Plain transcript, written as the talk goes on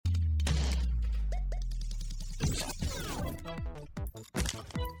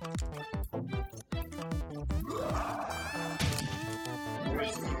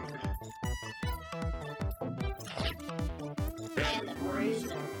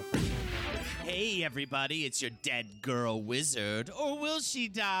Hey everybody, it's your dead girl wizard. Or will she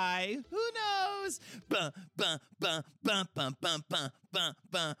die? Who knows?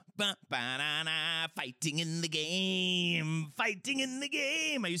 Fighting in the game. Fighting in the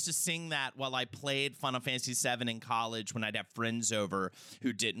game. I used to sing that while I played Final Fantasy VII in college when I'd have friends over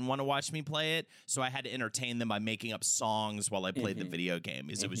who didn't want to watch me play it. So I had to entertain them by making up songs while I played the video game.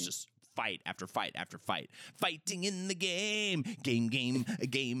 Because it was just fight after fight after fight. Fighting in the game. Game.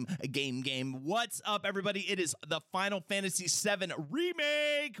 What's up, everybody? It is the Final Fantasy VII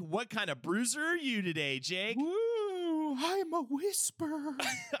Remake. What kind of bruiser are you today, Jake? Woo! I'm a whisper.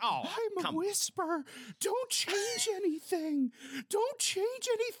 I'm a whisper. Don't change anything. Don't change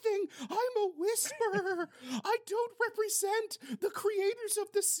anything. I'm a whisper. I don't represent the creators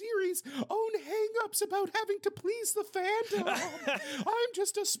of the series' own hang-ups about having to please the fandom. I'm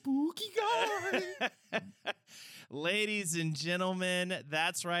just a spooky guy. Ladies and gentlemen,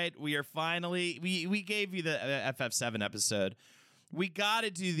 that's right. We are finally... We gave you the FF7 episode. We got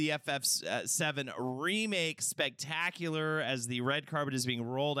to do the FF7 Remake Spectacular as the red carpet is being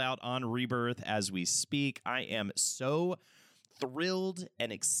rolled out on Rebirth as we speak. I am so thrilled and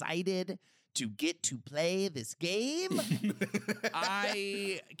excited to get to play this game.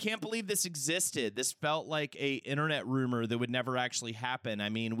 I can't believe this existed. This felt like a internet rumor that would never actually happen. I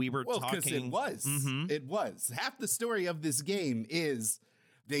mean, we were talking... Well, because it was. It was. Half the story of this game is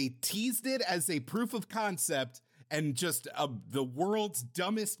they teased it as a proof of concept, and just the world's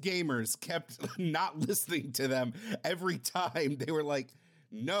dumbest gamers kept not listening to them every time. They were like,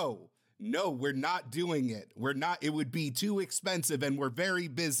 no, we're not doing it. We're not. It would be too expensive, and we're very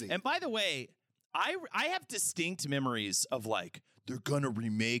busy. And by the way, I have distinct memories of like, they're going to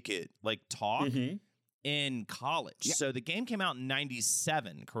remake it, like talk in college. Yeah. So the game came out in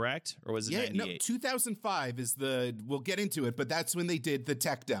 97, correct? Or was it 98? No, 2005 is we'll get into it, but that's when they did the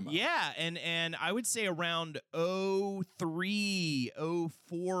tech demo. Yeah, and I would say around 03,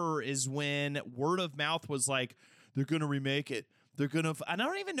 04 is when word of mouth was like, they're going to remake it. They're going to... I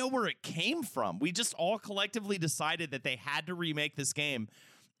don't even know where it came from. We just all collectively decided that they had to remake this game.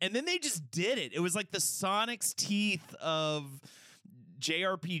 And then they just did it. It was like the Sonic's teeth of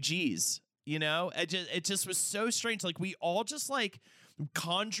JRPGs. You know, it just was so strange. Like, we all just like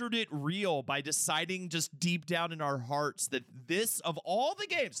conjured it real by deciding just deep down in our hearts that this, of all the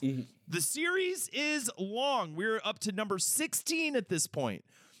games, the series is long. We're up to number 16 at this point.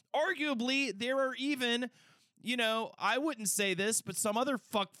 Arguably, there are even, you know, I wouldn't say this, but some other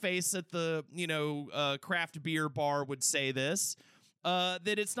fuckface at the, craft beer bar would say this, that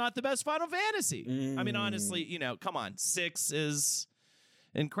it's not the best Final Fantasy. I mean, honestly, come on. 6 is...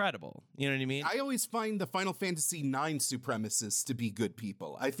 incredible. You know what I mean? I always find the Final Fantasy IX supremacists to be good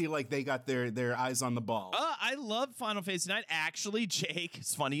people. I feel like they got their eyes on the ball. I love Final Fantasy IX. Actually, Jake,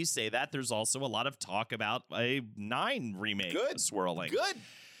 it's funny you say that. There's also a lot of talk about a 9 remake swirling. Good.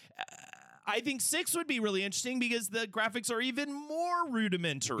 I think 6 would be really interesting because the graphics are even more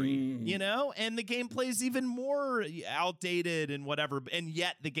rudimentary, and the gameplay is even more outdated and whatever, and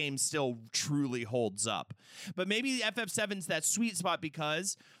yet the game still truly holds up. But maybe FF7's that sweet spot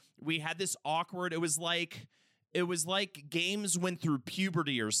because we had this awkward, it was like games went through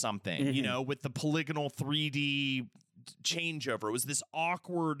puberty or something, with the polygonal 3D changeover. It was this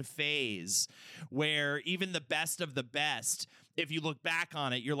awkward phase where even the best of the best, if you look back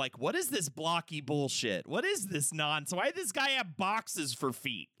on it, you're like, what is this blocky bullshit? What is this nonsense? Why does this guy have boxes for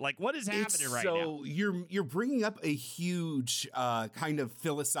feet? Like, what is happening right now? So you're bringing up a huge kind of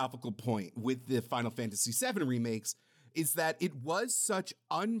philosophical point with the Final Fantasy VII remakes, is that it was such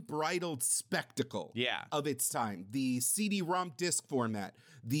unbridled spectacle of its time. The CD-ROM disc format,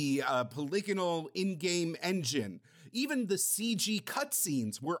 the polygonal in-game engine, even the CG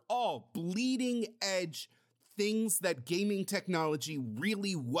cutscenes were all bleeding edge things that gaming technology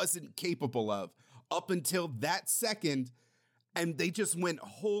really wasn't capable of up until that second. And they just went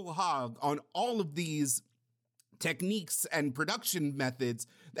whole hog on all of these techniques and production methods,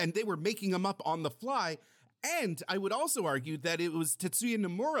 and they were making them up on the fly. And I would also argue that it was Tetsuya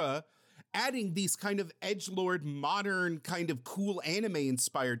Nomura adding these kind of edgelord, modern, kind of cool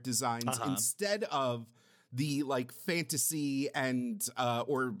anime-inspired designs instead of the like fantasy and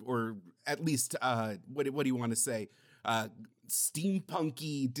or at least what do you want to say?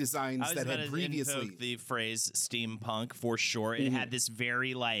 Steampunky designs that had previously. Invoke the phrase steampunk for sure. It had this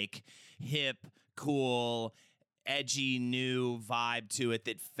very like hip, cool edgy new vibe to it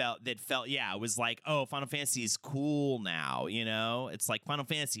that felt yeah, it was like, oh, Final Fantasy is cool now, you know? It's like Final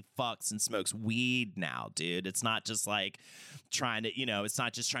Fantasy fucks and smokes weed now, dude. It's not just like trying to, you know, it's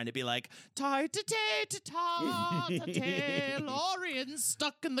not just trying to be like Lorien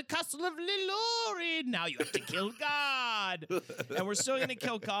stuck in the castle of Lilorien. Now you have to kill God. And we're still gonna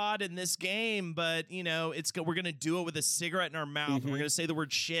kill God in this game, but you know, we're gonna do it with a cigarette in our mouth. And we're gonna say the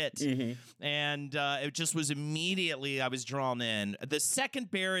word shit. And it just was immediately I was drawn in. The second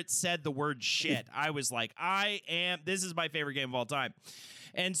Barrett said the word shit, I was like, this is my favorite game of all time.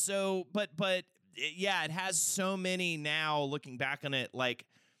 And so, but yeah, it has so many now looking back on it, like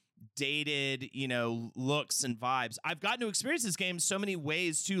dated, you know, looks and vibes. I've gotten to experience this game so many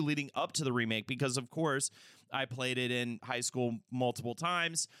ways too, leading up to the remake, because of course I played it in high school multiple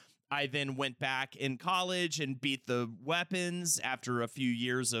times. I then went back in college and beat the weapons after a few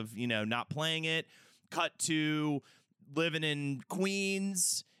years of, you know, not playing it. Cut to living in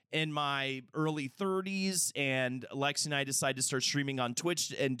Queens in my early 30s, and Lexi and I decided to start streaming on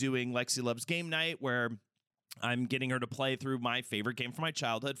Twitch and doing Lexi Loves Game Night, where I'm getting her to play through my favorite game from my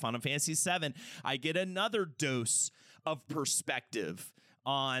childhood, Final Fantasy VII. I get another dose of perspective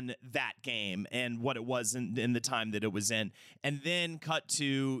on that game and what it was in the time that it was in. And then cut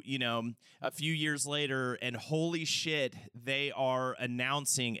to, you know, a few years later, and holy shit, they are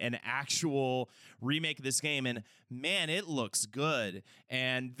announcing an actual remake of this game, and man, it looks good.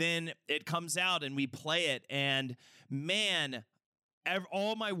 And then it comes out and we play it, and man,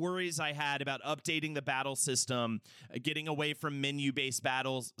 all my worries I had about updating the battle system, getting away from menu-based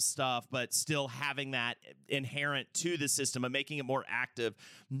battle stuff, but still having that inherent to the system and making it more active.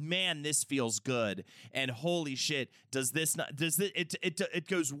 Man, this feels good. And holy shit, it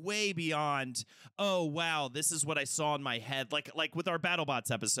goes way beyond, oh wow, this is what I saw in my head. Like with our BattleBots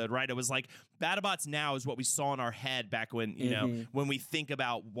episode, right? It was like BattleBots now is what we saw in our head back when, you know, when we think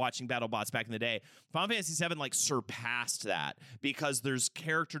about watching BattleBots back in the day. Final Fantasy VII like surpassed that, because there's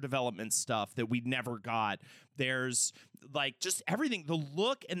character development stuff that we never got. There's like just everything, the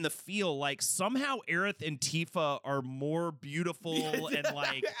look and the feel. Like somehow Aerith and Tifa are more beautiful and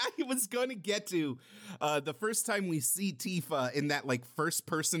like I was going to get to the first time we see Tifa in that like first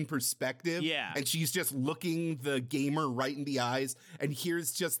person perspective. Yeah. And she's just looking the gamer right in the eyes. And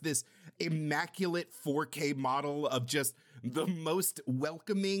here's just this immaculate 4K model of just the most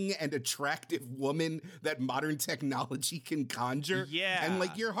welcoming and attractive woman that modern technology can conjure. Yeah. And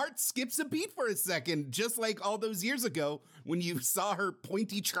like your heart skips a beat for a second, just like all those years ago when you saw her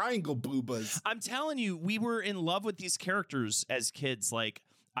pointy triangle boobas. I'm telling you, we were in love with these characters as kids. Like,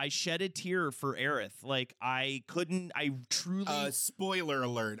 I shed a tear for Aerith. Like, I truly... spoiler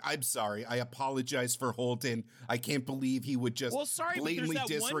alert. I'm sorry. I apologize for Holden. I can't believe he would just blatantly but there's that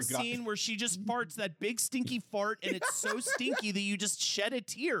disregard... one scene where she just farts that big stinky fart, and it's so stinky that you just shed a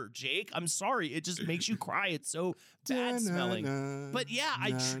tear, Jake. I'm sorry. It just makes you cry. It's so bad smelling. But yeah,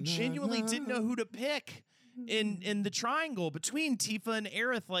 I genuinely didn't know who to pick in the triangle between Tifa and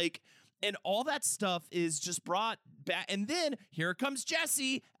Aerith. Like, and all that stuff is just brought back. And then here comes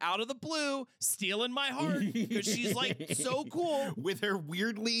Jessie out of the blue, stealing my heart, because she's like so cool with her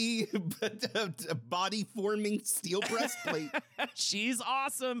weirdly body forming steel breastplate. She's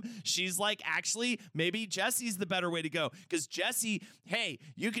awesome. She's like, actually, maybe Jessie's the better way to go, because Jessie, hey,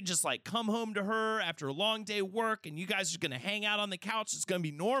 you can just like come home to her after a long day of work, and you guys are gonna hang out on the couch. It's gonna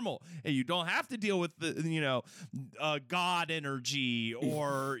be normal, and you don't have to deal with the God energy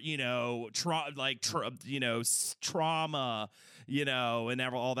or trauma, and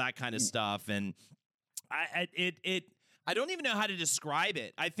all that kind of stuff. And I don't even know how to describe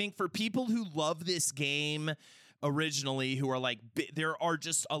it. I think for people who love this game originally, who are like, there are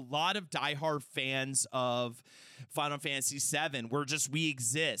just a lot of diehard fans of Final Fantasy VII where we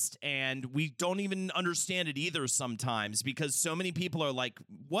exist, and we don't even understand it either sometimes, because so many people are like,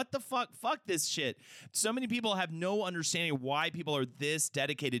 what the fuck this shit. So many people have no understanding of why people are this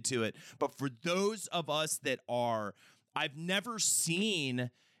dedicated to it. But for those of us that are, I've never seen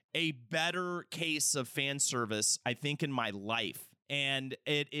a better case of fan service, I think, in my life. And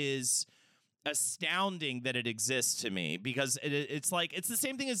it is astounding that it exists to me, because it's like, it's the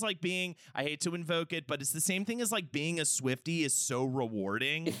same thing as like being, I hate to invoke it, but it's the same thing as like being a Swiftie is so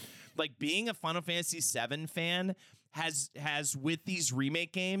rewarding. Like being a Final Fantasy VII fan has with these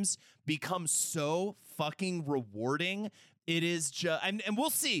remake games become so fucking rewarding. It is just, and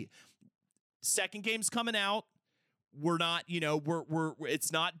we'll see. Second game's coming out. We're not, we're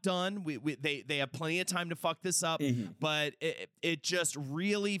it's not done. They have plenty of time to fuck this up, but it just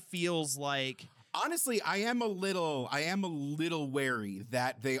really feels like, honestly, I am a little wary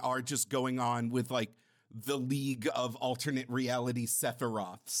that they are just going on with like the League of Alternate Reality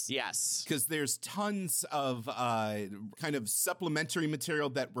Sephiroths. Yes. Because there's tons of kind of supplementary material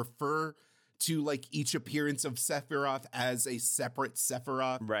that refer to like each appearance of Sephiroth as a separate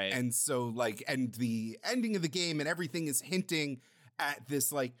Sephiroth. Right. And so like, and the ending of the game and everything is hinting at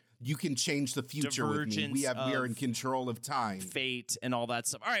this like, you can change the future with me. We are in control of time. Fate and all that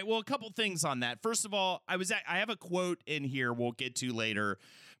stuff. All right, well, a couple things on that. First of all, I have a quote in here we'll get to later,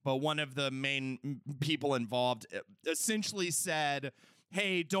 but one of the main people involved essentially said,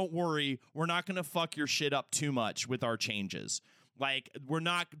 hey, don't worry, we're not going to fuck your shit up too much with our changes. Like,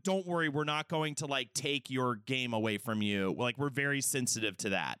 don't worry, we're not going to, like, take your game away from you. Like, we're very sensitive to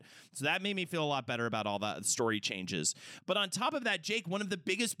that. So that made me feel a lot better about all the story changes. But on top of that, Jake, one of the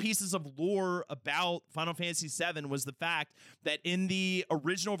biggest pieces of lore about Final Fantasy VII was the fact that in the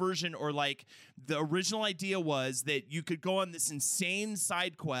original version, or, like, the original idea was that you could go on this insane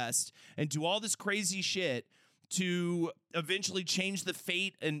side quest and do all this crazy shit to eventually change the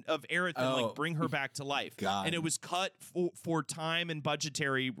fate of Aerith and like bring her back to life. God. And it was cut for time and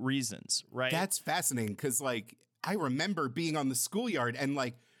budgetary reasons, right? That's fascinating because like I remember being on the schoolyard and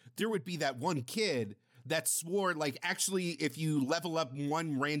like there would be that one kid that swore like actually if you level up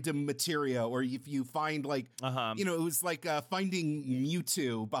one random materia or if you find like you know, it was like finding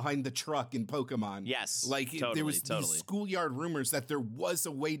Mewtwo behind the truck in Pokemon. Yes, like there was these schoolyard rumors that there was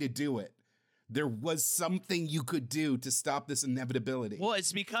a way to do it. There was something you could do to stop this inevitability. Well,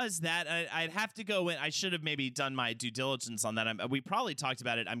 it's because that I'd have to go in. I should have maybe done my due diligence on that. We probably talked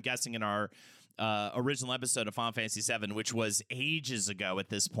about it, I'm guessing, in our original episode of Final Fantasy VII, which was ages ago at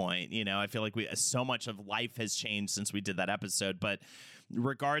this point. You know, I feel like so much of life has changed since we did that episode. But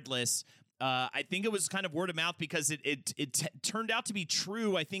regardless, I think it was kind of word of mouth because it turned out to be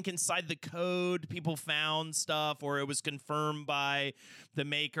true. I think inside the code, people found stuff, or it was confirmed by the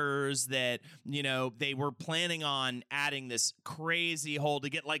makers that, you know, they were planning on adding this crazy hole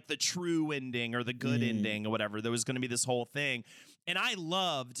to get like the true ending or the good ending or whatever. There was going to be this whole thing. And I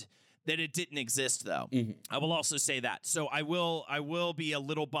loved that it didn't exist, though. I will also say that. So I will be a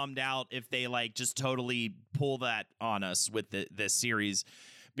little bummed out if they like just totally pull that on us with this series.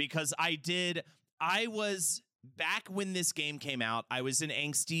 Because I was, back when this game came out, I was an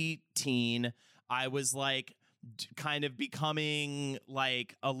angsty teen. I was like kind of becoming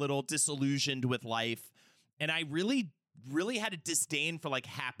like a little disillusioned with life. And I really had a disdain for like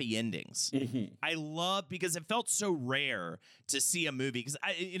happy endings. I love, because it felt so rare to see a movie. Because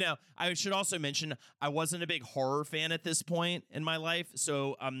I should also mention I wasn't a big horror fan at this point in my life.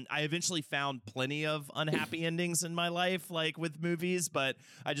 So I eventually found plenty of unhappy endings in my life, like with movies, but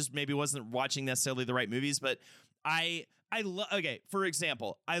I just maybe wasn't watching necessarily the right movies. But for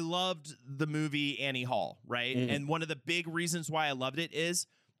example, I loved the movie Annie Hall, right? And one of the big reasons why I loved it is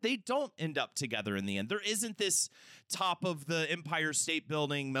they don't end up together in the end. There isn't this top of the Empire State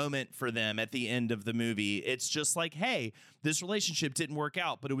Building moment for them at the end of the movie. It's just like, hey, this relationship didn't work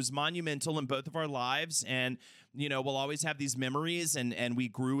out, but it was monumental in both of our lives. And, you know, we'll always have these memories and we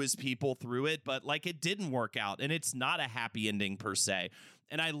grew as people through it, but like it didn't work out. And it's not a happy ending per se.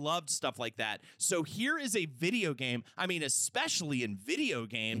 And I loved stuff like that. So here is a video game. I mean, especially in video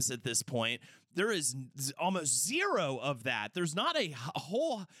games at this point, there is almost zero of that. There's not a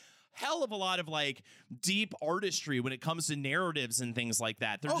whole hell of a lot of like deep artistry when it comes to narratives and things like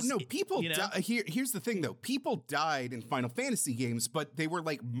that. People here's the thing though. People died in Final Fantasy games, but they were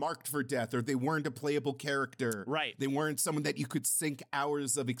like marked for death, or they weren't a playable character. Right. They weren't someone that you could sink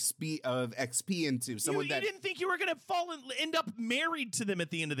hours of XP into. Someone you didn't think you were gonna end up married to them at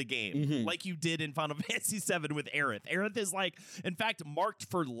the end of the game, like you did in Final Fantasy VII with Aerith. Aerith is like, in fact, marked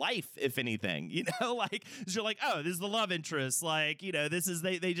for life, if anything. You know, like you're like, oh, this is the love interest. Like, you know, this is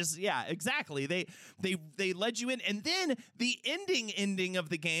they just. Yeah, exactly. They led you in, and then the ending of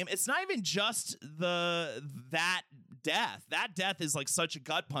the game. It's not even just that death. That death is like such a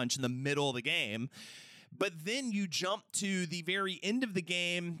gut punch in the middle of the game, but then you jump to the very end of the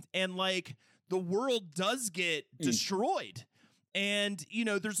game, and like the world does get destroyed. And, you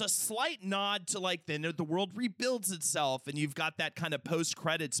know, there's a slight nod to like then the world rebuilds itself, and you've got that kind of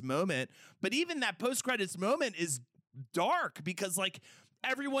post-credits moment. But even that post-credits moment is dark because like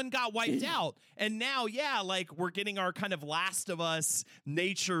everyone got wiped out. And now, like we're getting our kind of Last of Us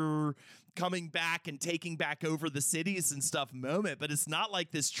nature coming back and taking back over the cities and stuff moment. But it's not like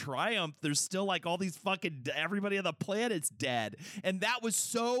this triumph. There's still like all these fucking, everybody on the planet's dead. And that was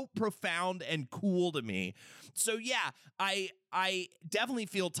so profound and cool to me. So yeah, I definitely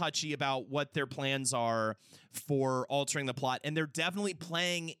feel touchy about what their plans are for altering the plot. And they're definitely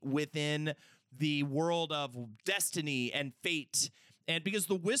playing within the world of destiny and fate And because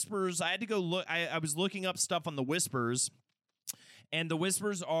the Whispers, I had to go look. I was looking up stuff on the Whispers, and the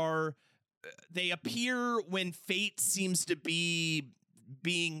Whispers they appear when fate seems to be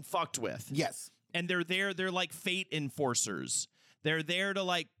being fucked with. Yes. And they're like fate enforcers. They're there to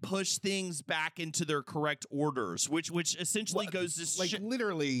like push things back into their correct orders, which essentially goes to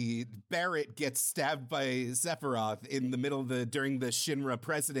literally Barrett gets stabbed by Sephiroth in the middle of during the Shinra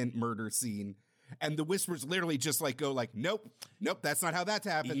president murder scene. And the Whispers literally just like go like, nope, that's not how that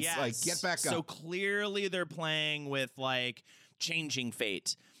happens. Yes. Like, get back up. So clearly they're playing with like changing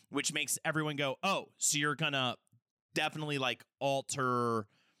fate, which makes everyone go, oh, so you're gonna definitely like alter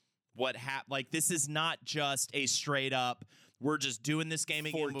what happened. Like, this is not just a straight up, we're just doing this game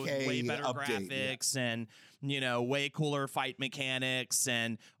again with way better graphics and, way cooler fight mechanics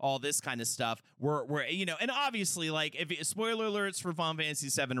and all this kind of stuff. We're and obviously, like, spoiler alerts for Final Fantasy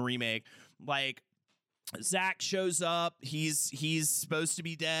VII Remake, like, Zack shows up. He's supposed to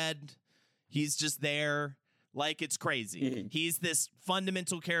be dead. He's just there. Like, it's crazy. Mm-hmm. He's this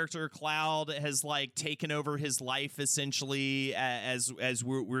fundamental character. Cloud has like taken over his life essentially, as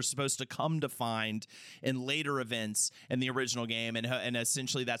we're supposed to come to find in later events in the original game, and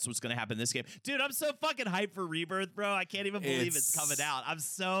essentially that's what's going to happen in this game. Dude, I'm so fucking hyped for Rebirth, bro. I can't even believe it's coming out. I'm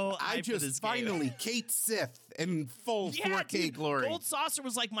so hyped for this game. Kate Sith in full 4K glory. Gold Saucer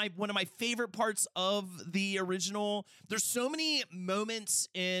was like one of my favorite parts of the original. There's so many moments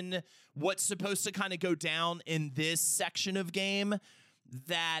in what's supposed to kind of go down in this section of game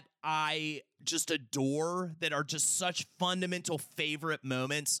that I just adore, that are just such fundamental favorite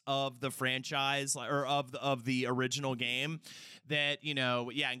moments of the franchise or of the original game, that,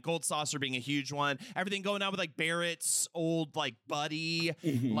 and Gold Saucer being a huge one. Everything going on with like Barrett's old like buddy,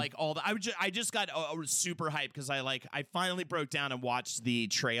 like all the I just got super hyped because I finally broke down and watched the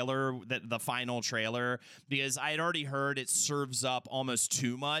trailer, the final trailer, because I had already heard it serves up almost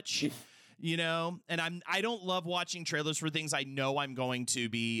too much. And I don't love watching trailers for things I know I'm going to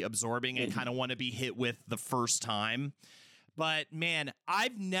be absorbing and kind of want to be hit with the first time. But man,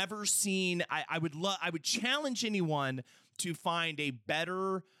 I've never seen, I would challenge anyone to find a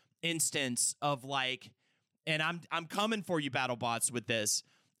better instance of like, and I'm coming for you, BattleBots, with this,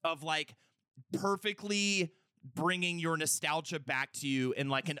 of like perfectly bringing your nostalgia back to you in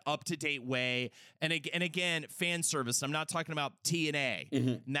like an up-to-date way. And again, fan service. I'm not talking about TNA.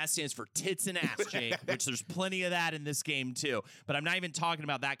 And that stands for tits and ass, Jake, which there's plenty of that in this game too. But I'm not even talking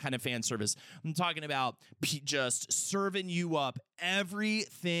about that kind of fan service. I'm talking about just serving you up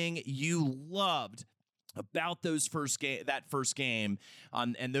everything you loved about that first game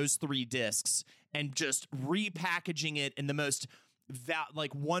and those 3 discs, and just repackaging it in the most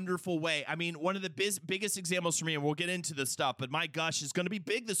wonderful way. I mean, one of the biggest examples for me, and we'll get into this stuff, but my gosh, is going to be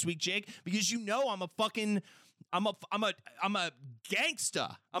big this week, Jake, because I'm a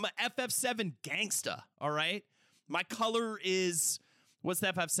gangsta. I'm a FF7 gangsta. All right, my color is, what's the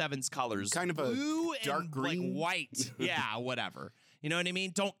FF7's colors? Kind of blue a dark and green, like white. Yeah, whatever. You know what I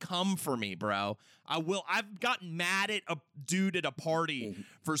mean? Don't come for me, bro. I've gotten mad at a dude at a party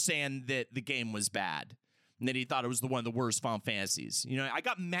for saying that the game was bad, and then he thought it was one of the worst Final Fantasies. I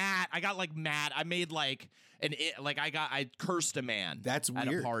got mad. I made I cursed a man. That's at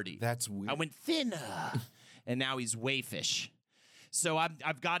weird. A party. That's weird. I went thinner, and now he's wayfish. So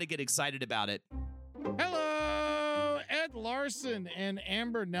I've got to get excited about it. Hello, Ed Larson and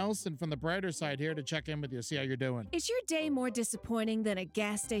Amber Nelson from The Brighter Side here to check in with you, see how you're doing. Is your day more disappointing than a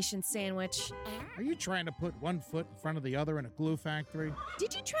gas station sandwich? Are you trying to put one foot in front of the other in a glue factory?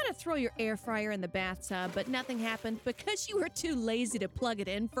 Did you try to throw your air fryer in the bathtub, but nothing happened because you were too lazy to plug it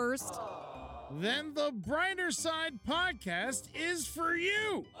in first? Then The Brighter Side podcast is for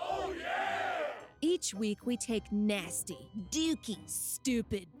you. Oh, yeah! Each week, we take nasty, dookie,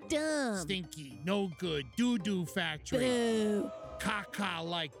 stupid, dumb, stinky, no good, doo-doo factory, boo,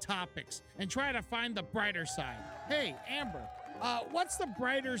 caca-like topics and try to find the brighter side. Hey, Amber, what's the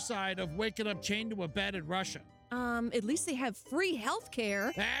brighter side of waking up chained to a bed in Russia? At least they have free health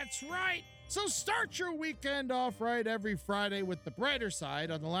care. That's right. So start your weekend off right every Friday with The Brighter Side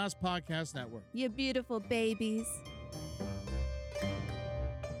on the Last Podcast Network. You beautiful babies.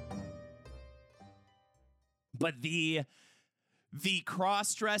 But the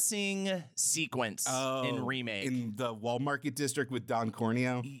cross-dressing sequence in Remake, in the Wall Market District with Don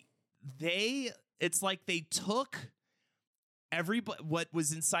Corneo, it's like they took what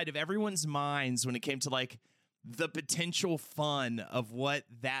was inside of everyone's minds when it came to like the potential fun of what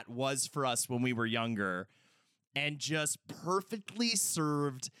that was for us when we were younger, and just perfectly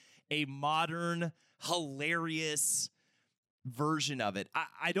served a modern, hilarious version of it.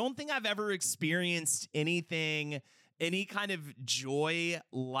 I don't think I've ever experienced anything any kind of joy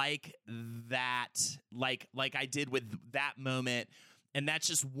like that, like I did with that moment. And that's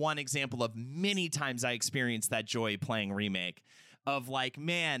just one example of many times I experienced that joy playing Remake of like,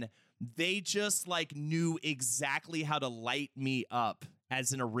 man, they just like knew exactly how to light me up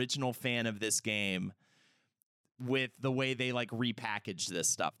as an original fan of this game with the way they like repackaged this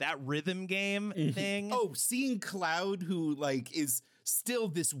stuff. That rhythm game thing. Oh, seeing Cloud, who like is still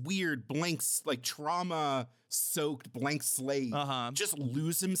this weird like trauma soaked blank slate, just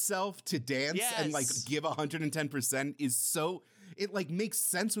lose himself to dance and like give 110% is so, it like makes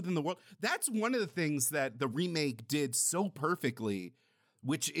sense within the world. That's one of the things that the remake did so perfectly,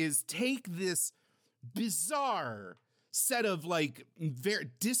 which is take this bizarre set of like very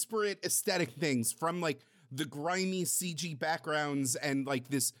disparate aesthetic things from like the grimy CG backgrounds and like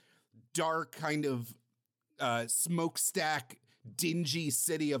this dark kind of smokestack dingy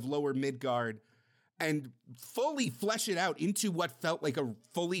city of Lower Midgard, and fully flesh it out into what felt like a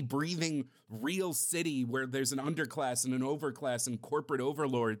fully breathing real city where there's an underclass and an overclass and corporate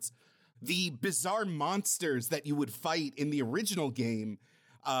overlords. The bizarre monsters that you would fight in the original game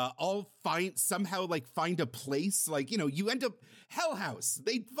all somehow find a place. Like, you know, you end up Hell House.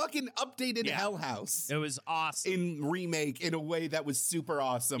 They fucking updated Hell House. It was awesome. In Remake in a way that was super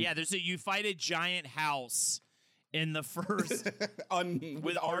awesome. Yeah, you fight a giant house in the first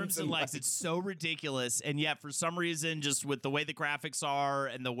with arms and legs. It's so ridiculous. And yet for some reason, just with the way the graphics are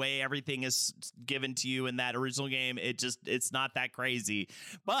and the way everything is given to you in that original game, it's not that crazy.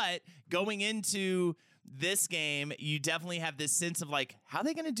 But going into this game, you definitely have this sense of like, how are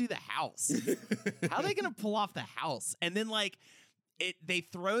they going to do the house? How are they going to pull off the house? And then like, they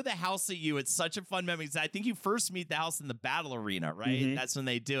throw the house at you. It's such a fun memory. I think you first meet the house in the battle arena, right? That's when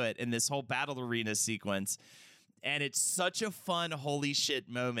they do it in this whole battle arena sequence. And it's such a fun, holy shit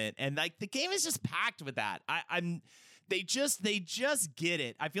moment. And like the game is just packed with that. They just get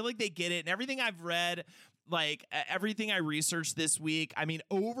it. I feel like they get it. And everything I've read, like everything I researched this week, I mean,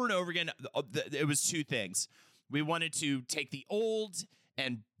 over and over again, it was two things. We wanted to take the old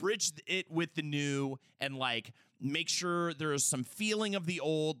and bridge it with the new and like make sure there's some feeling of the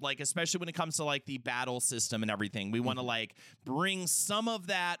old, like especially when it comes to like the battle system and everything. We want to like bring some of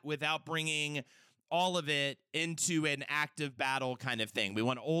that without bringing all of it into an active battle kind of thing. We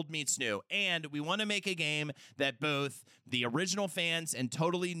want old meets new. And we want to make a game that both the original fans and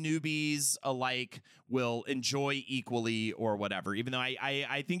totally newbies alike will enjoy equally or whatever. Even though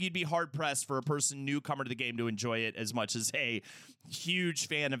I think you'd be hard-pressed for a person newcomer to the game to enjoy it as much as a huge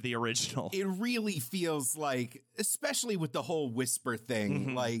fan of the original. It really feels like, especially with the whole whisper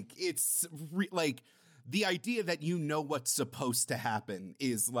thing, like it's like the idea that you know what's supposed to happen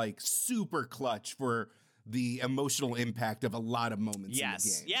is like super clutch for the emotional impact of a lot of moments in the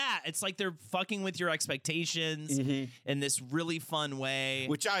game. Yeah, it's like they're fucking with your expectations in this really fun way.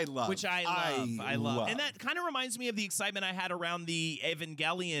 Which I love. I love. And that kind of reminds me of the excitement I had around the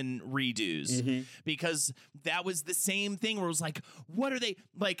Evangelion redos. Because that was the same thing where it was like, what are they,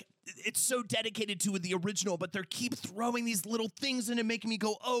 like, it's so dedicated to the original, but they keep throwing these little things in and making me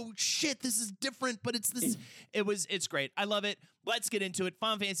go, oh shit, this is different, but it's this. It's great. I love it. Let's get into it.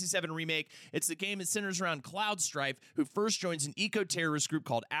 Final Fantasy VII Remake. It's the game that centers around Cloud Strife, who first joins an eco-terrorist group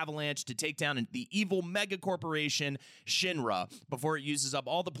called Avalanche to take down the evil mega corporation Shinra before it uses up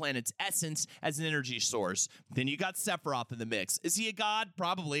all the planet's essence as an energy source. Then you got Sephiroth in the mix. Is he a god?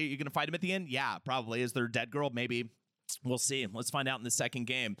 Probably. You're going to fight him at the end? Yeah, probably. Is there a dead girl? Maybe. We'll see. Let's find out in the second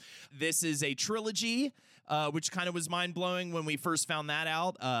game. This is a trilogy, which kind of was mind-blowing when we first found that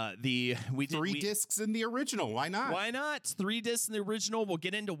out. Three discs in the original. Why not? Why not? 3 discs in the original. We'll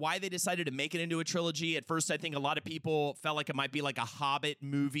get into why they decided to make it into a trilogy. At first, I think a lot of people felt like it might be like a Hobbit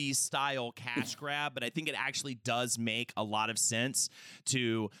movie-style cash grab, but I think it actually does make a lot of sense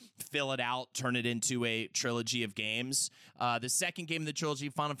to fill it out, turn it into a trilogy of games. The second game in the trilogy,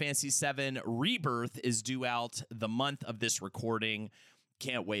 Final Fantasy VII Rebirth, is due out the month of this recording.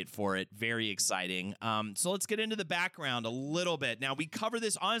 Can't wait for it. Very exciting. So let's get into the background a little bit. Now, we cover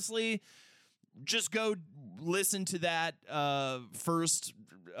this, honestly, just go listen to that first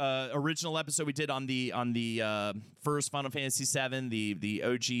original episode we did on the first Final Fantasy VII, the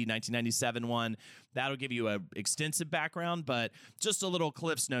OG 1997 one. That'll give you an extensive background, but just a little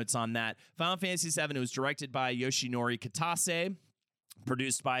Cliff's Notes on that. Final Fantasy VII, it was directed by Yoshinori Kitase,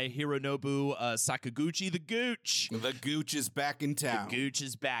 produced by Hironobu Sakaguchi, the Gooch. The Gooch is back in town. The Gooch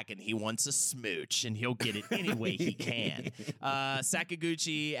is back, and he wants a smooch, and he'll get it any way he can.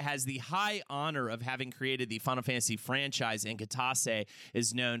 Sakaguchi has the high honor of having created the Final Fantasy franchise, and Kitase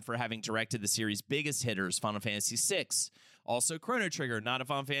is known for having directed the series' biggest hitters, Final Fantasy VI, Also, Chrono Trigger, not a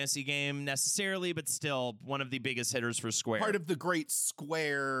Final Fantasy game necessarily, but still one of the biggest hitters for Square. Part of the great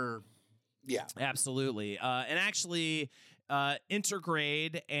Square. Yeah. Absolutely. And actually,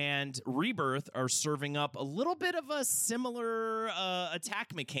 Intergrade and Rebirth are serving up a little bit of a similar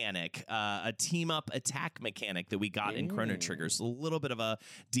attack mechanic, a team-up attack mechanic that we got in Chrono Trigger. So a little bit of a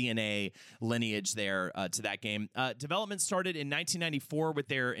DNA lineage there to that game. Development started in 1994 with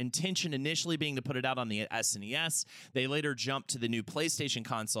their intention initially being to put it out on the SNES. They later jumped to the new PlayStation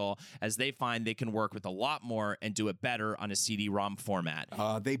console as they find they can work with a lot more and do it better on a CD-ROM format.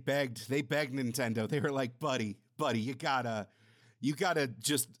 They begged Nintendo. They were like, buddy, you gotta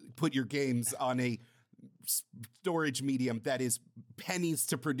just put your games on a storage medium that is pennies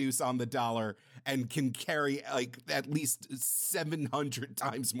to produce on the dollar and can carry like at least 700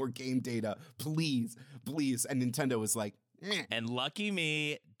 times more game data. Please. And Nintendo was like, eh. And lucky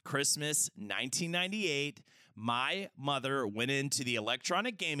me, Christmas 1998, my mother went into the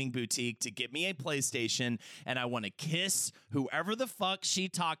electronic gaming boutique to get me a PlayStation, and I want to kiss whoever the fuck she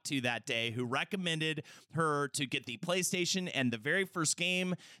talked to that day who recommended her to get the PlayStation and the very first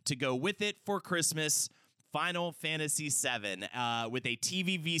game to go with it for Christmas, Final Fantasy VII, with a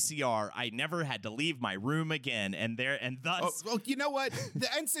TV VCR. I never had to leave my room again, and thus... Well, you know what? The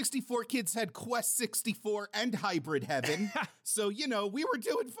N64 kids had Quest 64 and Hybrid Heaven, so, you know, we were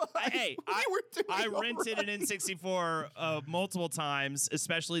doing fine. Hey, I rented an N64 multiple times,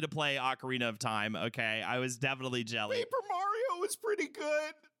 especially to play Ocarina of Time, okay? I was definitely jelly. Paper Mario was pretty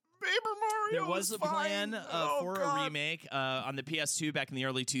good. Paper Mario. There was a plan for a remake on the PS2 back in the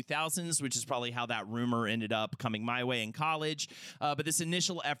early 2000s, which is probably how that rumor ended up coming my way in college. But this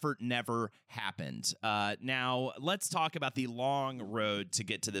initial effort never happened. Now, let's talk about the long road to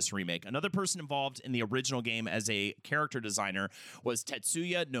get to this remake. Another person involved in the original game as a character designer was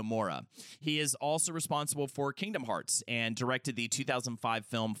Tetsuya Nomura. He is also responsible for Kingdom Hearts and directed the 2005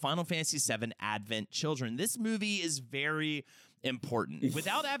 film Final Fantasy VII Advent Children. This movie is very important.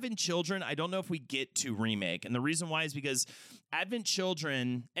 Without Advent Children, I don't know if we get to Remake. And the reason why is because Advent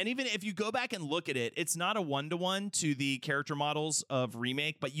Children, and even if you go back and look at it, it's not a one-to-one to the character models of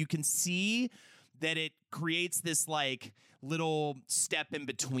Remake, but you can see that it creates this like little step in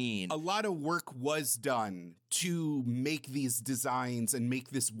between. A lot of work was done to make these designs and make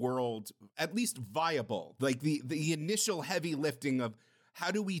this world at least viable. Like the initial heavy lifting of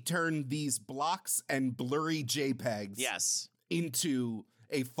how do we turn these blocks and blurry JPEGs into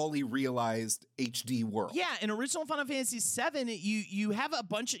a fully realized HD world. Yeah, in original Final Fantasy VII, you have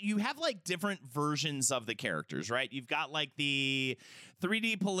like different versions of the characters, right? You've got like the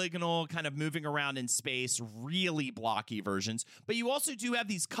 3D polygonal kind of moving around in space, really blocky versions, but you also do have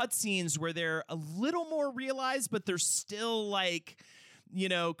these cutscenes where they're a little more realized, but they're still like, you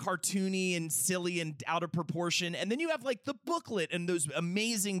know, cartoony and silly and out of proportion. And then you have like the booklet and those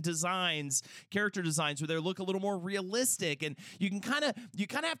amazing designs, character designs, where they look a little more realistic. And you kind of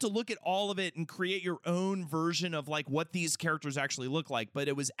have to look at all of it and create your own version of like what these characters actually look like. But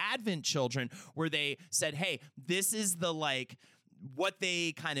it was Advent Children where they said, hey, this is the like what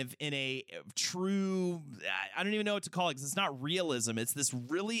they kind of in a true, I don't even know what to call it because it's not realism. It's this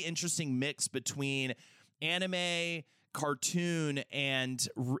really interesting mix between anime, cartoon and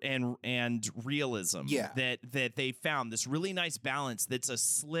realism that they found this really nice balance that's a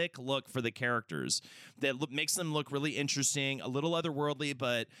slick look for the characters that makes them look really interesting, a little otherworldly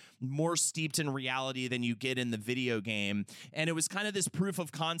but more steeped in reality than you get in the video game. And it was kind of this proof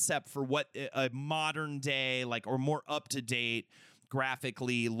of concept for what a modern day like or more up to date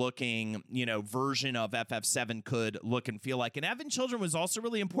graphically looking, you know, version of FF7 could look and feel like. And Advent Children was also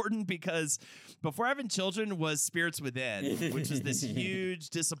really important because before Advent Children was Spirits Within, which is this huge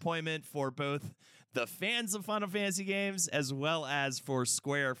disappointment for both the fans of Final Fantasy games as well as for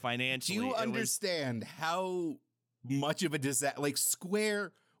Square financially. Do you understand how much of a disaster? Like,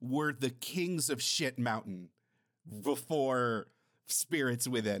 Square were the kings of Shit Mountain before Spirits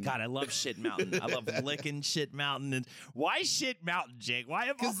Within. God, I love Shit Mountain. I love licking Shit Mountain. And why Shit Mountain, Jake?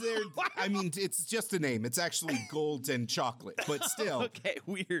 Why? Because I mean, it's just a name. It's actually gold and chocolate, but still. Okay,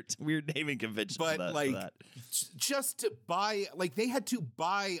 weird naming convention. But for like, that. Just to buy, like, they had to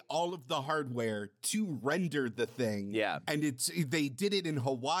buy all of the hardware to render the thing. Yeah, and they did it in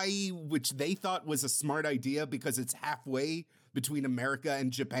Hawaii, which they thought was a smart idea because it's halfway between America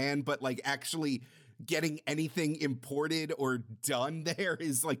and Japan. But like, actually getting anything imported or done there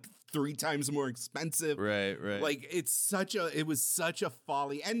is like 3 times more expensive. Right. Like it was such a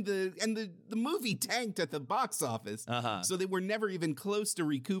folly. And the movie tanked at the box office. So they were never even close to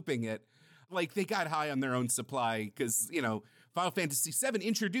recouping it. Like they got high on their own supply because, you know, Final Fantasy VII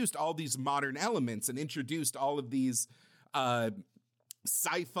introduced all these modern elements and introduced all of these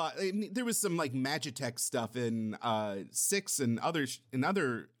sci-fi. I mean, there was some like Magitech stuff in 6 and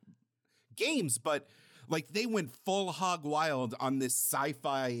other games, but like they went full hog wild on this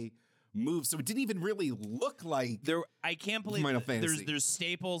sci-fi move, so it didn't even really look like I can't believe Final Fantasy. There's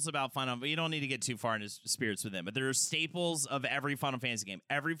staples about Final. You don't need to get too far into spirits with them, but there are staples of every Final Fantasy game.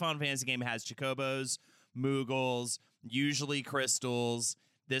 Every Final Fantasy game has chocobos, Moogles, usually crystals,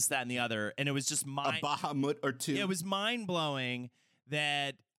 this, that, and the other, and it was just a Bahamut or two. It was mind blowing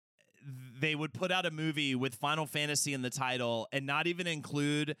that they would put out a movie with Final Fantasy in the title and not even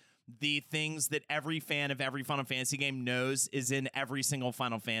include the things that every fan of every Final Fantasy game knows is in every single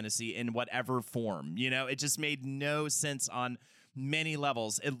Final Fantasy in whatever form. You know, it just made no sense on many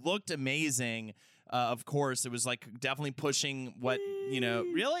levels. It looked amazing. Of course, it was like definitely pushing what,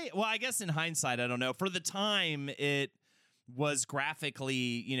 really? Well, I guess in hindsight, I don't know. For the time, it was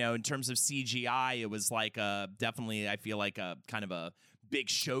graphically, in terms of CGI, it was like definitely, I feel like a kind of a big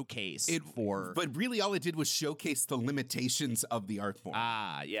showcase but really all it did was showcase the limitations of the art form.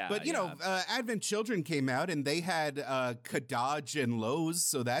 Yeah. But Advent Children came out and they had Kadaj and Lowe's,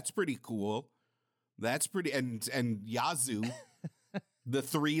 so that's pretty cool. That's pretty and Yazoo. The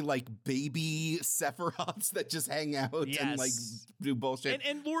 3 like baby Sephiroths that just hang out and like do bullshit.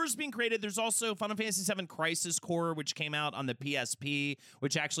 And lore's being created. There's also Final Fantasy VII Crisis Core, which came out on the PSP,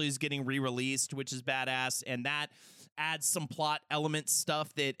 which actually is getting re-released, which is badass. And that adds some plot element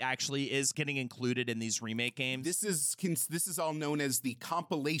stuff that actually is getting included in these remake games. This is all known as the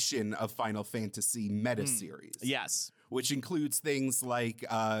compilation of Final Fantasy meta series. Yes. Which includes things like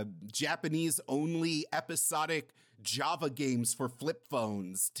Japanese-only episodic Java games for flip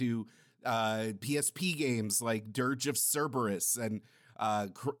phones to PSP games like Dirge of Cerberus and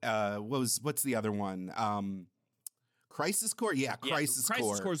what's the other one? Crisis Core? Yeah, Crisis Core.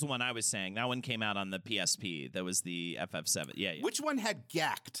 Crisis Core is the one I was saying. That one came out on the PSP. That was the FF7. Yeah. Which one had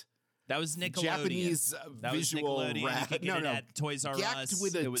GACT? That was Nickelodeon. Japanese visual Nickelodeon. You could get it at Toys R GACT Us.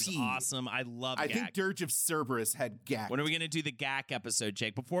 with a it was T. awesome. I love GACT. I think Dirge of Cerberus had GACT. When are we going to do the GAC episode,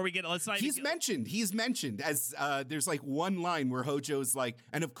 Jake? Before we get, let's not. He's mentioned as there's like one line where Hojo's like,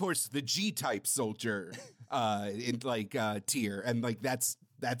 and of course the G-type soldier in like tier, and like that's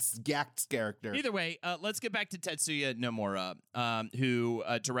GACT's character. Either way, let's get back to Tetsuya Nomura, who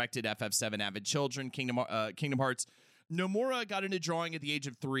directed FF7, Advent Children, Kingdom Hearts. Nomura got into drawing at the age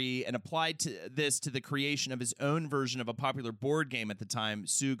of 3 and applied this to the creation of his own version of a popular board game at the time,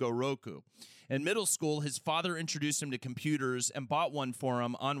 Sugoroku. In middle school, his father introduced him to computers and bought one for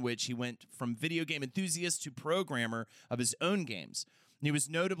him, on which he went from video game enthusiast to programmer of his own games. He was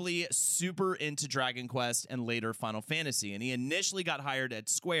notably super into Dragon Quest and later Final Fantasy, and he initially got hired at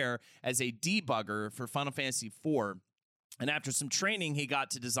Square as a debugger for Final Fantasy IV. And after some training, he got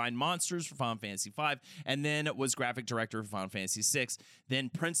to design monsters for Final Fantasy V, and then was graphic director for Final Fantasy VI, then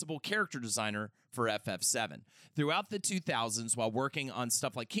principal character designer for FF7. Throughout the 2000s, while working on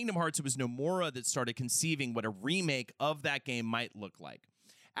stuff like Kingdom Hearts, it was Nomura that started conceiving what a remake of that game might look like.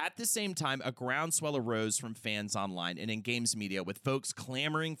 At the same time, a groundswell arose from fans online and in games media, with folks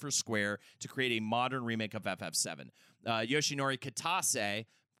clamoring for Square to create a modern remake of FF7. Yoshinori Kitase,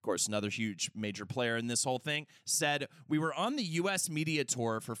 of course, another huge major player in this whole thing, said, "We were on the U.S. media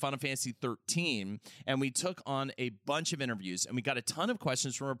tour for Final Fantasy 13, and we took on a bunch of interviews, and we got a ton of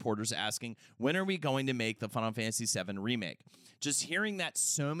questions from reporters asking, when are we going to make the Final Fantasy 7 remake? Just hearing that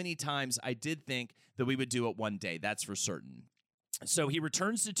so many times, I did think that we would do it one day, that's for certain." So he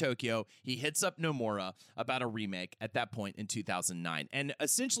returns to Tokyo. He hits up Nomura about a remake at that point in 2009. And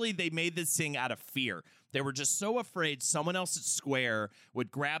essentially, they made this thing out of fear. They were just so afraid someone else at Square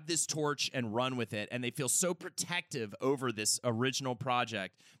would grab this torch and run with it. And they feel so protective over this original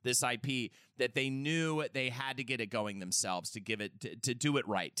project, this IP, that they knew they had to get it going themselves to give it to do it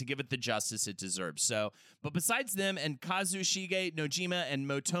right, to give it the justice it deserves. So, but besides them and Kazushige Nojima and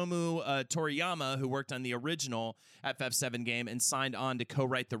Motomu Toriyama, who worked on the original FF7 game and signed on to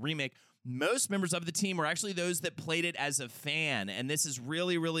co-write the remake, most members of the team were actually those that played it as a fan. And this is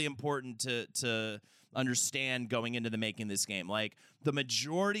really, really important to understand going into the making of this game. Like, the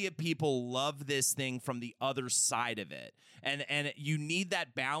majority of people love this thing from the other side of it. And you need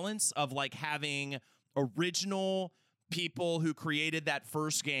that balance of like having original people who created that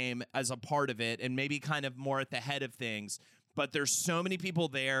first game as a part of it and maybe kind of more at the head of things. But there's so many people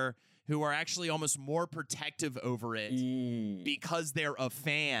there who are actually almost more protective over it because they're a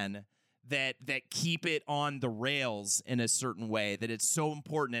fan that keep it on the rails in a certain way, that it's so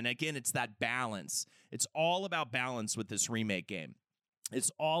important. And again, it's that balance. It's all about balance with this remake game.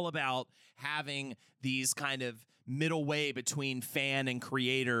 It's all about having these kind of middle way between fan and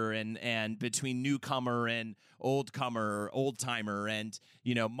creator, and between newcomer and old timer, and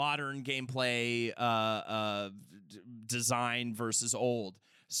modern gameplay design versus old.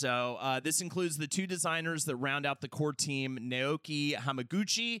 So this includes the 2 designers that round out the core team, Naoki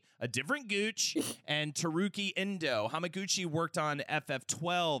Hamaguchi, a different Gooch, and Teruki Endo. Hamaguchi worked on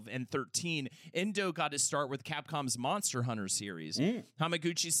FF12 and 13. Endo got his start with Capcom's Monster Hunter series.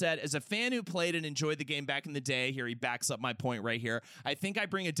 Hamaguchi said, as a fan who played and enjoyed the game back in the day, here he backs up my point right here, I think I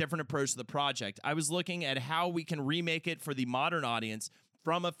bring a different approach to the project. I was looking at how we can remake it for the modern audience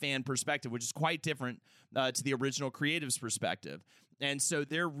from a fan perspective, which is quite different to the original creative's perspective. And so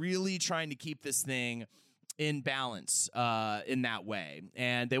they're really trying to keep this thing in balance in that way.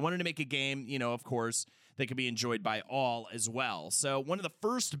 And they wanted to make a game, of course, that could be enjoyed by all as well. So one of the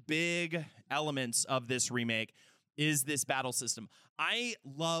first big elements of this remake is this battle system. I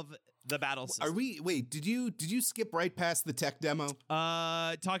love the battle system. Did you skip right past the tech demo?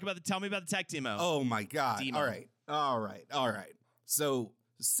 Tell me about the tech demo. Oh my God. Demo. All right. So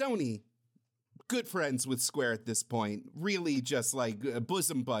Sony, good friends with Square at this point, really just like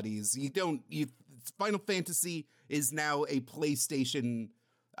bosom buddies. Final Fantasy is now a PlayStation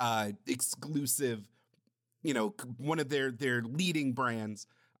exclusive, one of their leading brands,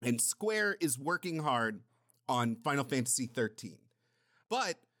 and Square is working hard on Final Fantasy 13.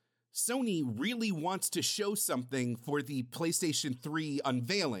 But Sony really wants to show something for the PlayStation 3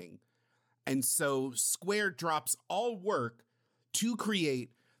 unveiling, and so Square drops all work to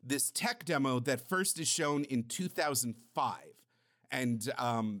create this tech demo that first is shown in 2005. And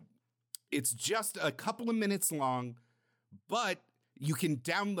it's just a couple of minutes long, but you can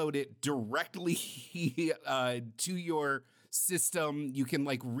download it directly to your system. You can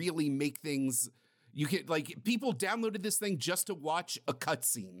really make things. You can people downloaded this thing just to watch a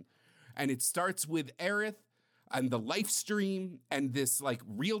cutscene. And it starts with Aerith and the life stream and this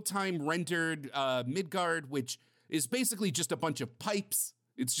real-time rendered Midgard, which is basically just a bunch of pipes.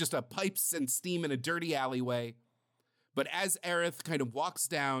 It's just a pipes and steam in a dirty alleyway. But as Aerith kind of walks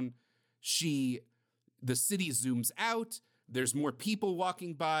down, the city zooms out. There's more people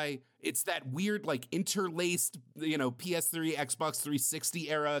walking by. It's that weird, interlaced, PS3, Xbox 360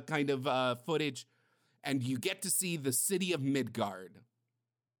 era kind of footage. And you get to see the city of Midgard.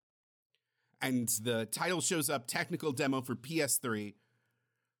 And the title shows up, technical demo for PS3.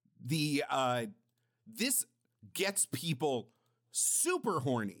 This gets people super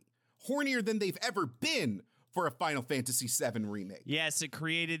horny, hornier than they've ever been for a Final Fantasy VII remake. Yes, it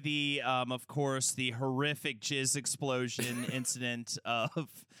created of course, the horrific jizz explosion incident of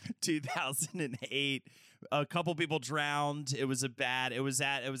 2008. A couple people drowned. It was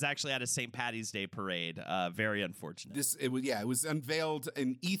actually at a St. Patty's Day parade. Very unfortunate. It was unveiled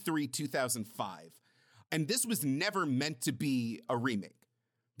in E3 2005. And this was never meant to be a remake.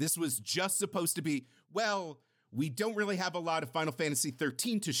 This was just supposed to be, we don't really have a lot of Final Fantasy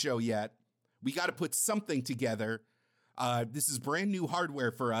 13 to show yet. We got to put something together. This is brand new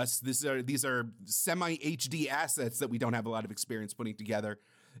hardware for us. These are semi-HD assets that we don't have a lot of experience putting together.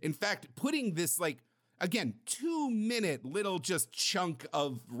 In fact, putting this 2-minute little just chunk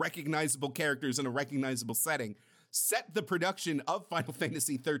of recognizable characters in a recognizable setting set the production of Final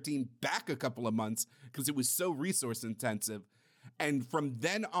Fantasy 13 back a couple of months because it was so resource intensive. And from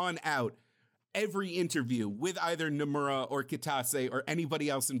then on out, every interview with either Nomura or Kitase or anybody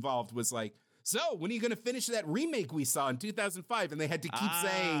else involved was like, so when are you going to finish that remake we saw in 2005? And they had to keep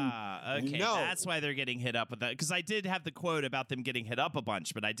saying, okay, no. That's why they're getting hit up with that. Because I did have the quote about them getting hit up a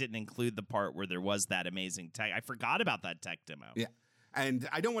bunch, but I didn't include the part where there was that amazing tech. I forgot about that tech demo. Yeah. And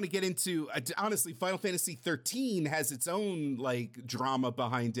I don't want to get into, honestly, Final Fantasy 13 has its own drama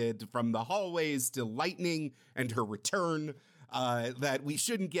behind it, from the hallways to Lightning and her return that we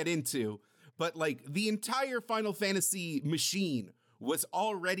shouldn't get into. But the entire Final Fantasy machine was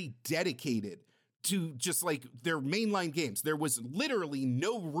already dedicated to just their mainline games. There was literally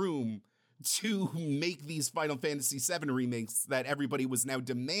no room to make these Final Fantasy VII remakes that everybody was now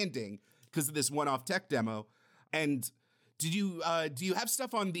demanding because of this one-off tech demo. And do you have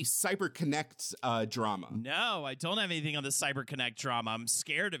stuff on the CyberConnect drama? No, I don't have anything on the CyberConnect drama. I'm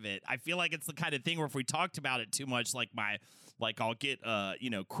scared of it. I feel like it's the kind of thing where if we talked about it too much, I'll get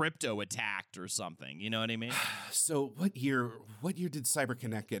crypto attacked or something. You know what I mean? So what year did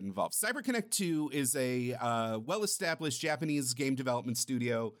CyberConnect get involved? CyberConnect 2 is a well-established Japanese game development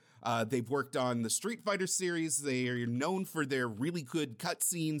studio. They've worked on the Street Fighter series. They are known for their really good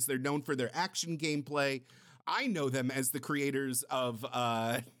cutscenes. They're known for their action gameplay. I know them as the creators of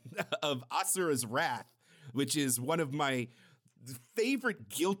Asura's Wrath, which is one of my favorite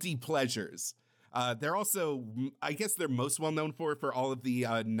guilty pleasures. They're also, I guess they're most well known for all of the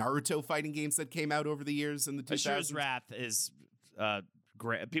Naruto fighting games that came out over the years in the 2000s. Asura's Wrath is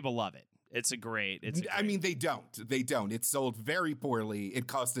great. People love it. I mean, they don't. It sold very poorly. It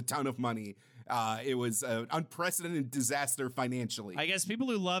cost a ton of money. It was an unprecedented disaster financially. I guess people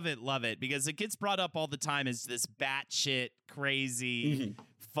who love it because it gets brought up all the time as this batshit crazy,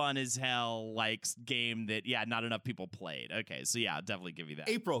 fun as hell like game that not enough people played. Okay, so I'll definitely give you that.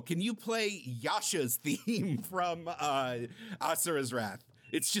 April, can you play Yasha's theme from Asura's Wrath?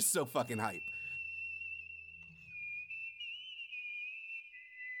 It's just so fucking hype.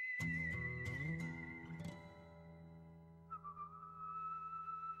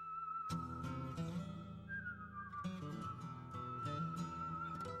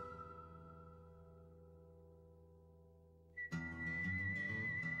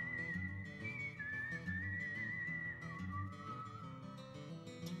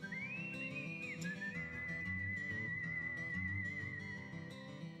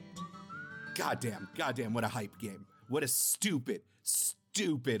 Goddamn, what a hype game. What a stupid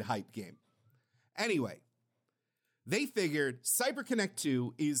hype game. Anyway, they figured CyberConnect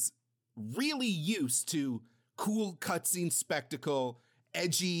 2 is really used to cool cutscene spectacle,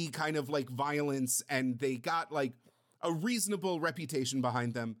 edgy kind of like violence, and they got like a reasonable reputation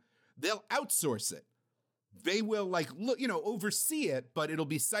behind them. They'll outsource it. They will like, oversee it, but it'll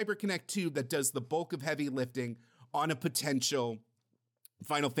be CyberConnect 2 that does the bulk of heavy lifting on a potential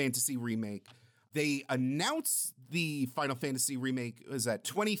Final Fantasy remake. They announced the Final Fantasy remake was at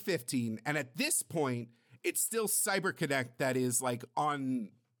 2015, and at this point, it's still CyberConnect that is like on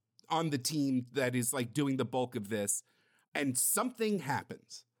the team that is like doing the bulk of this, and something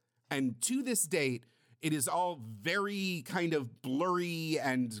happens. And to this date, it is all very kind of blurry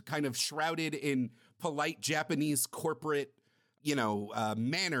and kind of shrouded in polite Japanese corporate,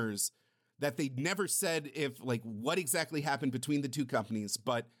 manners, that they never said what exactly happened between the two companies,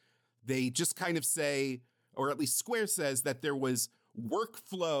 but they just kind of say, or at least Square says, that there was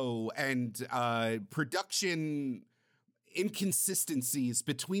workflow and production inconsistencies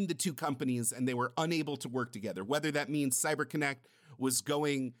between the two companies, and they were unable to work together. Whether that means CyberConnect was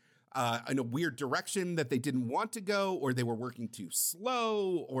going in a weird direction that they didn't want to go, or they were working too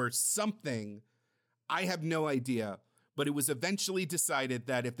slow, or something, I have no idea. But it was eventually decided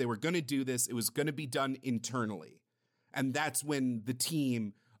that if they were going to do this, it was going to be done internally. And that's when the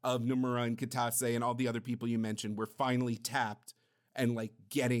team of Nomura and Kitase and all the other people you mentioned were finally tapped and like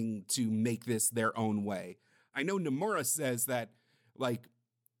getting to make this their own way. I know Nomura says that like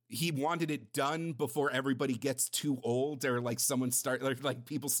he wanted it done before everybody gets too old or like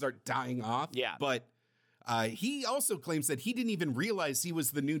people start dying off. Yeah. But he also claims that he didn't even realize he was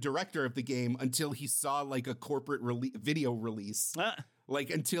the new director of the game until he saw like a corporate video release. Like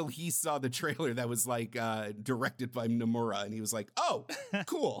until he saw the trailer that was like directed by Nomura, and he was like, oh,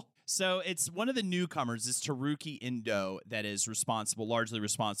 cool. So it's one of the newcomers, is Teruki Indo, that is largely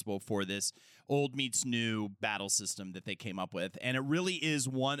responsible for this old meets new battle system that they came up with. And it really is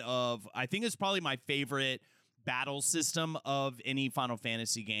I think it's probably my favorite battle system of any Final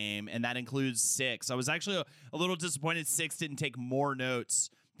Fantasy game, and that includes 6. I was actually a little disappointed 6 didn't take more notes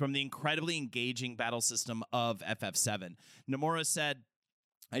from the incredibly engaging battle system of FF7. Nomura said,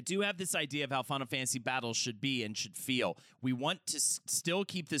 I do have this idea of how Final Fantasy battles should be and should feel. We want to still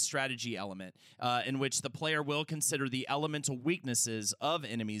keep this strategy element in which the player will consider the elemental weaknesses of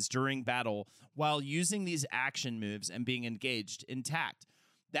enemies during battle while using these action moves and being engaged intact.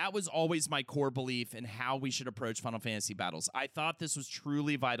 That was always my core belief in how we should approach Final Fantasy battles. I thought this was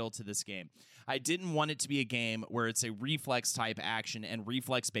truly vital to this game. I didn't want it to be a game where it's a reflex-type action and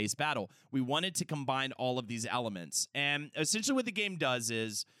reflex-based battle. We wanted to combine all of these elements. And essentially what the game does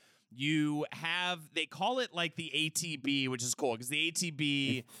is they call it like the ATB, which is cool, because the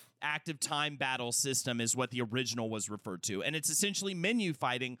ATB, active time battle system, is what the original was referred to. And it's essentially menu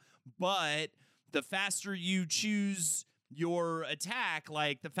fighting, but the faster you choose your attack,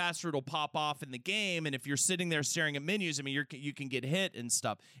 like the faster it'll pop off in the game. And if you're sitting there staring at menus, I mean, you can get hit and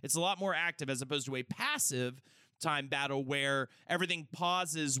stuff. It's a lot more active as opposed to a passive time battle where everything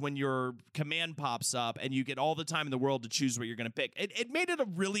pauses when your command pops up and you get all the time in the world to choose what you're going to pick. It made it a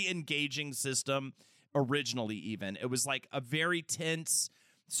really engaging system originally. Even it was like a very tense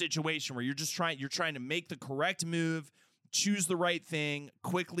situation where you're trying to make the correct move, choose the right thing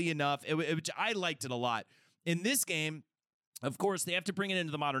quickly enough. I liked it a lot. In this game, of course, they have to bring it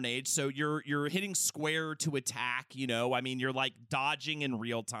into the modern age, so you're hitting square to attack, I mean, you're like dodging in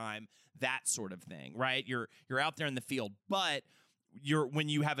real time, that sort of thing, right? You're out there in the field, but when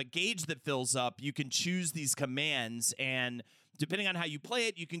you have a gauge that fills up, you can choose these commands and depending on how you play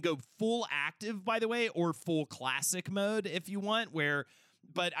it, you can go full active, by the way, or full classic mode if you want,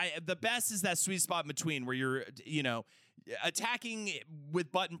 but the best is that sweet spot in between where you're, attacking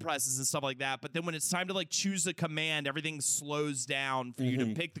with button presses and stuff like that. But then when it's time to like choose a command, everything slows down for you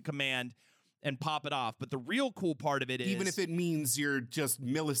to pick the command and pop it off. But the real cool part of it is, even if it means you're just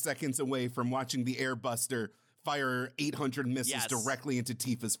milliseconds away from watching the Airbuster fire 800 missiles directly into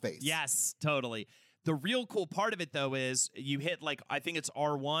Tifa's face. Yes, totally. The real cool part of it, though, is you hit, like, I think it's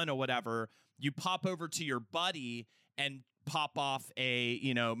R1 or whatever. You pop over to your buddy and pop off a,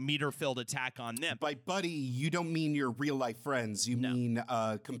 meter-filled attack on them. By buddy, you don't mean your real-life friends. You mean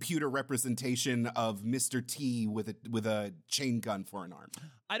a computer representation of Mr. T with a chain gun for an arm.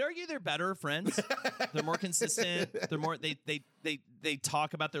 I'd argue they're better friends. They're more consistent. They're more they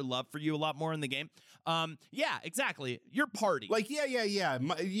talk about their love for you a lot more in the game. Yeah, exactly. Your party. Like, yeah.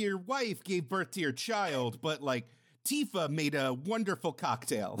 Your wife gave birth to your child, but like Tifa made a wonderful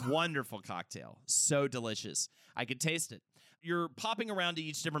cocktail. Wonderful cocktail. So delicious. I could taste it. You're popping around to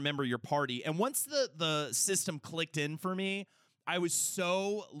each different member of your party. And once the system clicked in for me, I was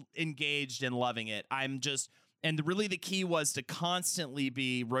so engaged and loving it. And really the key was to constantly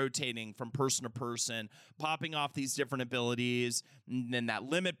be rotating from person to person, popping off these different abilities, and then that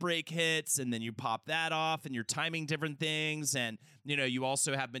limit break hits, and then you pop that off, and you're timing different things, and, you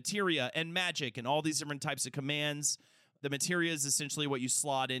also have materia and magic and all these different types of commands. The materia is essentially what you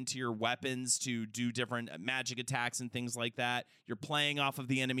slot into your weapons to do different magic attacks and things like that. You're playing off of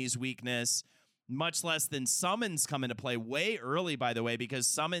the enemy's weakness. Much less than summons come into play way early, by the way, because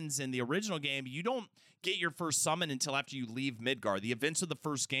summons in the original game, you don't get your first summon until after you leave Midgar. The events of the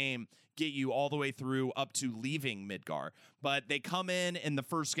first game get you all the way through up to leaving Midgar. But they come in the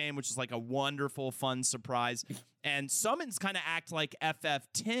first game, which is like a wonderful, fun surprise. And summons kind of act like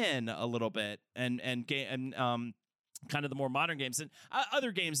FF10 a little bit, and kind of the more modern games and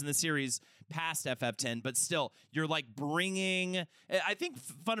other games in the series past FF10, but still, you're like bringing. I think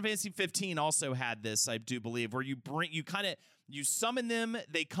Final Fantasy 15 also had this, I do believe, where you summon them,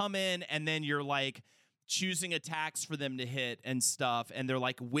 they come in, and then you're like choosing attacks for them to hit and stuff, and they're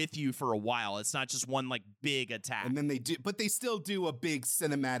like with you for a while. It's not just one like big attack. And then they still do a big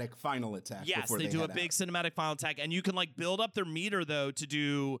cinematic final attack. Yes, they do a big cinematic final attack, and you can like build up their meter though to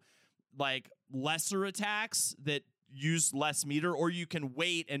do like lesser attacks that use less meter, or you can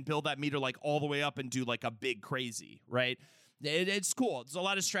wait and build that meter like all the way up and do like a big crazy, right? It's cool. There's a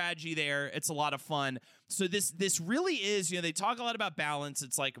lot of strategy there. It's a lot of fun. So this really is, they talk a lot about balance.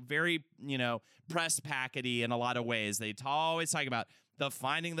 It's like very, press packety in a lot of ways. They always talk about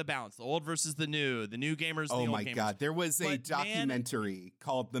finding the balance, the old versus the new gamers. The old gamers. Oh my God. There was a documentary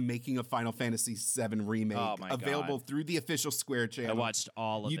called The Making of Final Fantasy VII Remake available through the official Square channel. I watched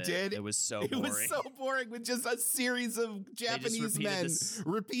all of it. You did? It was so boring. It was so boring with just a series of Japanese men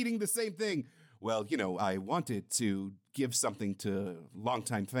repeating the same thing. Well, I wanted to give something to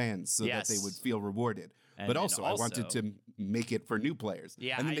longtime fans so that they would feel rewarded. But also, I wanted to make it for new players.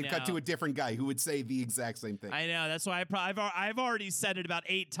 Yeah, and then they cut to a different guy who would say the exact same thing. I know. That's why I've already said it about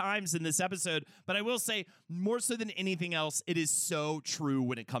 8 times in this episode. But I will say, more so than anything else, it is so true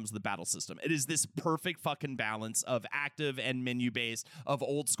when it comes to the battle system. It is this perfect fucking balance of active and menu-based, of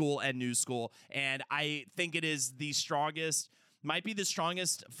old school and new school. And I think it is might be the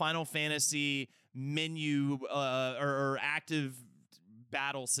strongest Final Fantasy menu or active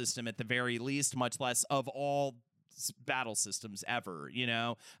battle system at the very least, much less of all battle systems ever.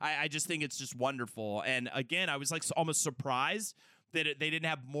 I just think it's just wonderful. And again, I was like almost surprised that they didn't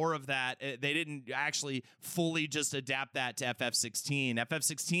have more of that. They didn't actually fully just adapt that to FF16.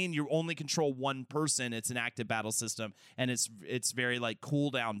 FF16, you only control one person. It's an active battle system, and it's very like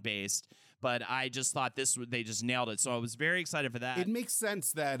cooldown based. But I just thought they just nailed it. So I was very excited for that. It makes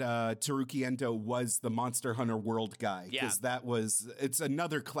sense that Teruki Endo was the Monster Hunter World guy. Because it's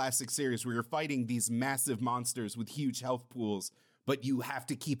another classic series where you're fighting these massive monsters with huge health pools, but you have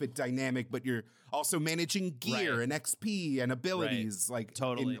to keep it dynamic, but you're also managing gear and XP and abilities,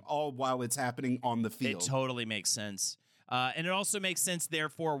 totally. All while it's happening on the field. It totally makes sense. And it also makes sense,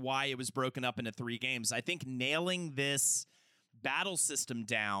 therefore, why it was broken up into 3 games. I think nailing this battle system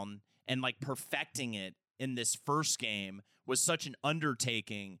down and like perfecting it in this first game was such an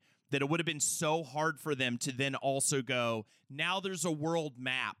undertaking that it would have been so hard for them to then also go, now there's a world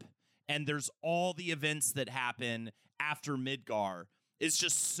map and there's all the events that happen after Midgar. It's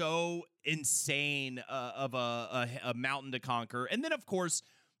just so insane of a mountain to conquer. And then, of course,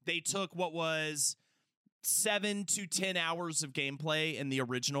 they took what was 7 to 10 hours of gameplay in the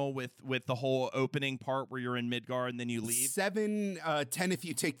original with the whole opening part where you're in Midgar and then you leave. 10 if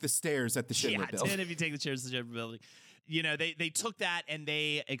you take the stairs at the Shinra building. 10 if you take the stairs at the Shinra building. they took that and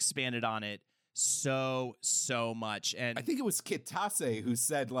they expanded on it so much. And I think it was Kitase who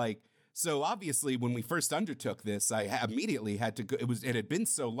said, like, so obviously when we first undertook this, I immediately had to go. It had been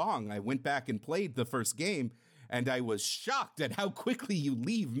so long. I went back and played the first game, and I was shocked at how quickly you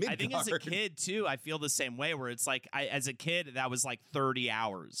leave Midgard. I think as a kid too, I feel the same way. Where it's like, as a kid, that was like 30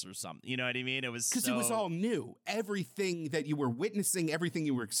 hours or something. You know what I mean? It was because it was all new. Everything that you were witnessing, everything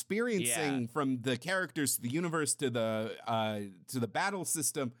you were experiencing, from the characters to the universe to the battle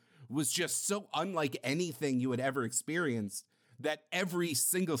system, was just so unlike anything you had ever experienced. That every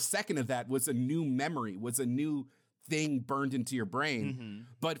single second of that was a new memory, was a new thing burned into your brain. Mm-hmm.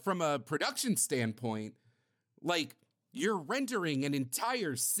 But from a production standpoint, like, you're rendering an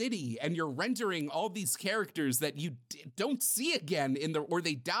entire city and you're rendering all these characters that you don't see again or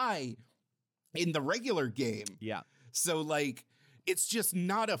they die in the regular game. Yeah. So, like, it's just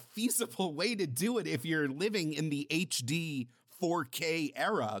not a feasible way to do it if you're living in the HD 4K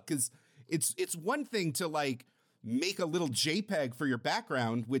era. Because it's one thing to, like, make a little JPEG for your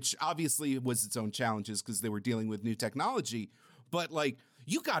background, which obviously was its own challenges because they were dealing with new technology. But, like,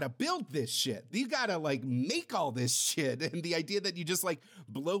 you gotta build this shit. You gotta, like, make all this shit. And the idea that you just, like,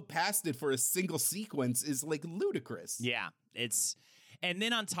 blow past it for a single sequence is, like, ludicrous. Yeah. And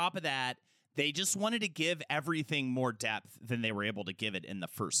then on top of that, they just wanted to give everything more depth than they were able to give it in the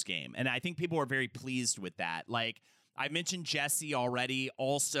first game. And I think people were very pleased with that. Like, I mentioned Jesse already,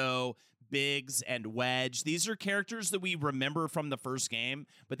 also Biggs and Wedge. These are characters that we remember from the first game,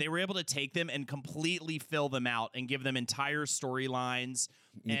 but they were able to take them and completely fill them out and give them entire storylines.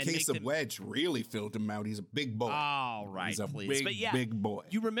 In the case of Wedge, really filled him out. He's a big boy. Oh, right, He's a please. big boy.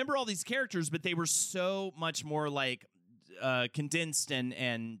 You remember all these characters, but they were so much more, like, condensed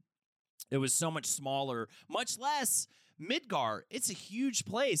and it was so much smaller, much less Midgar. It's a huge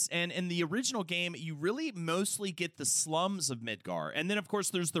place, and in the original game, you really mostly get the slums of Midgar, and then of course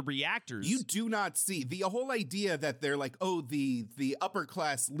there's the reactors. You do not see the whole idea that they're like, oh, the upper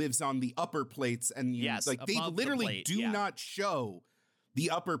class lives on the upper plates, and they literally do not show the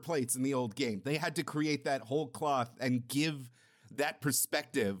upper plates in the old game. They had to create that whole cloth and give that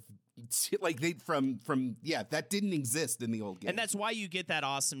perspective. Like that didn't exist in the old game. And that's why you get that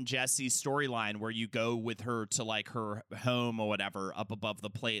awesome Jessie storyline where you go with her to, like, her home or whatever up above the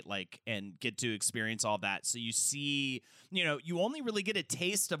plate, like, and get to experience all that. So you see, you only really get a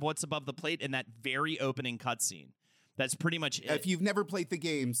taste of what's above the plate in that very opening cutscene. That's pretty much it. If you've never played the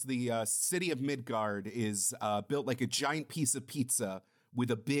games, the city of Midgard is built like a giant piece of pizza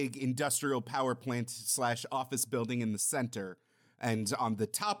with a big industrial power plant / office building in the center. And on the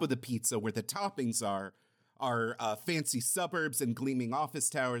top of the pizza, where the toppings are fancy suburbs and gleaming office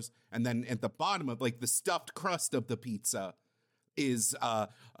towers. And then at the bottom of, like, the stuffed crust of the pizza is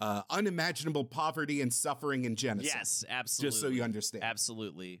unimaginable poverty and suffering and genocide. Yes, absolutely. Just so you understand.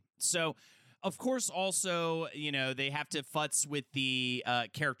 Absolutely. So, of course, also, they have to futz with the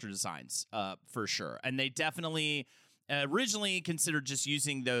character designs for sure. And they definitely originally considered just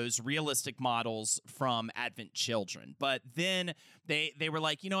using those realistic models from Advent Children. But then they were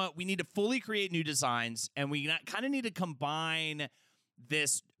like, you know what, we need to fully create new designs, and we kind of need to combine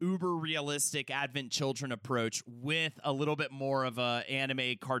this uber realistic Advent Children approach with a little bit more of a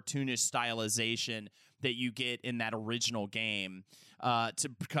anime cartoonish stylization that you get in that original game to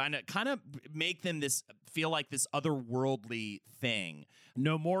kind of make them feel like this otherworldly thing.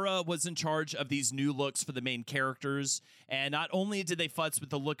 Nomura was in charge of these new looks for the main characters, and not only did they futz with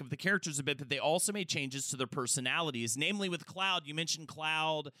the look of the characters a bit, but they also made changes to their personalities, namely with Cloud. You mentioned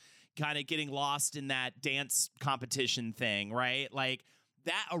Cloud kind of getting lost in that dance competition thing, right? Like,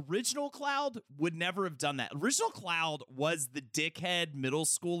 that original Cloud would never have done that. Original Cloud was the dickhead middle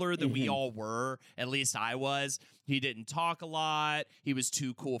schooler that we all were. At least I was. He didn't talk a lot. He was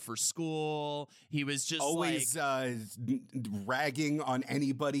too cool for school. He was just always ragging on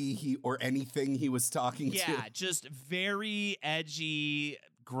anybody or anything he was talking to. Yeah, just very edgy,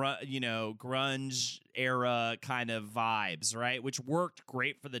 grunge era kind of vibes, right? Which worked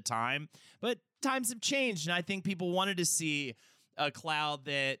great for the time. But times have changed, and I think people wanted to see a Cloud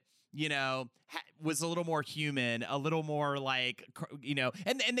that, was a little more human, a little more like,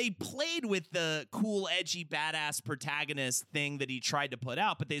 and they played with the cool, edgy, badass protagonist thing that he tried to put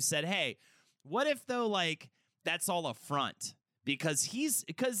out. But they said, hey, what if, though, like, that's all a front? Because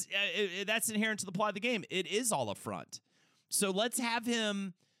that's inherent to the plot of the game. It is all a front. So let's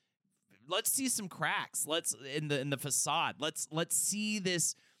see some cracks. Let's in the facade. Let's see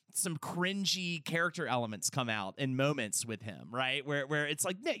some cringy character elements come out in moments with him, right? Where it's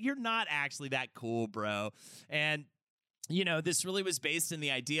like, you're not actually that cool, bro. And this really was based in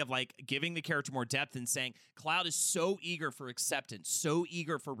the idea of like giving the character more depth and saying Cloud is so eager for acceptance, so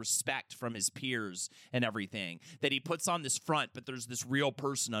eager for respect from his peers and everything that he puts on this front, but there's this real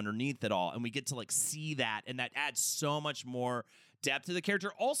person underneath it all. And we get to like see that, and that adds so much more depth to the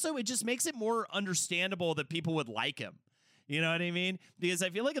character. Also, it just makes it more understandable that people would like him. You know what I mean? Because I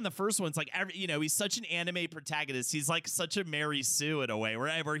feel like in the first one, it's like, he's such an anime protagonist. He's like such a Mary Sue in a way,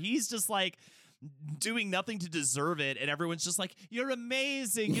 where he's just like doing nothing to deserve it, and everyone's just like, you're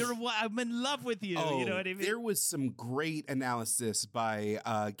amazing, I'm in love with you. You know what I mean? There was some great analysis by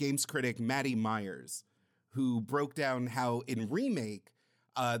games critic Maddie Myers, who broke down how in Remake,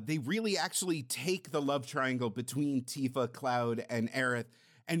 they really actually take the love triangle between Tifa, Cloud, and Aerith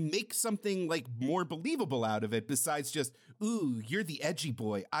and make something like more believable out of it, besides just, ooh, you're the edgy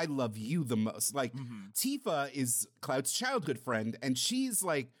boy, I love you the most. Like, Tifa is Cloud's childhood friend, and she's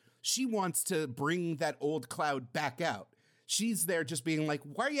like, she wants to bring that old Cloud back out. She's there just being like,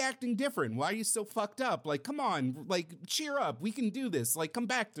 why are you acting different? Why are you so fucked up? Like, come on, like, cheer up. We can do this. Like, come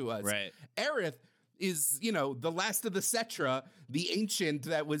back to us. Right. Aerith is, the last of the Cetra, the ancient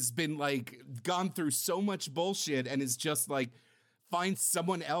that was been, like, gone through so much bullshit and is just, like, find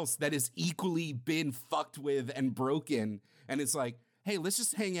someone else that has equally been fucked with and broken. And it's like, hey, let's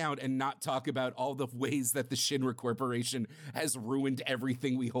just hang out and not talk about all the ways that the Shinra Corporation has ruined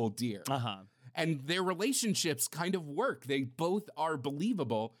everything we hold dear. And their relationships kind of work. They both are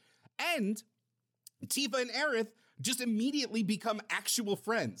believable. And Tifa and Aerith just immediately become actual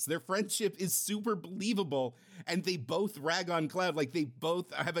friends. Their friendship is super believable, and they both rag on Cloud. Like, they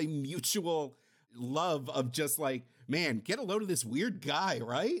both have a mutual love of just like, man, get a load of this weird guy,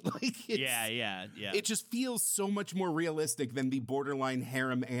 right? Like, yeah. It just feels so much more realistic than the borderline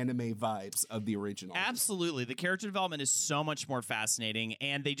harem anime vibes of the original. Absolutely. The character development is so much more fascinating,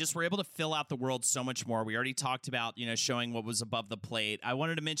 and they just were able to fill out the world so much more. We already talked about, showing what was above the plate. I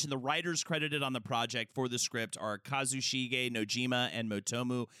wanted to mention the writers credited on the project for the script are Kazushige Nojima and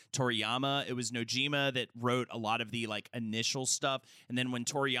Motomu Toriyama. It was Nojima that wrote a lot of the like initial stuff, and then when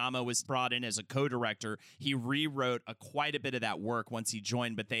Toriyama was brought in as a co-director, he rewrote quite a bit of that work once he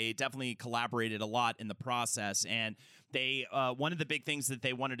joined, but they definitely collaborated a lot in the process. And they one of the big things that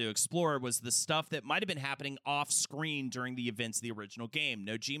they wanted to explore was the stuff that might have been happening off screen during the events of the original game.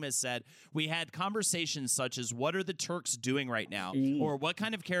 Nojima said, we had conversations such as, what are the Turks doing right now? Or what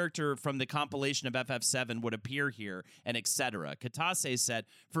kind of character from the compilation of FF7 would appear here, and etc. Katase said,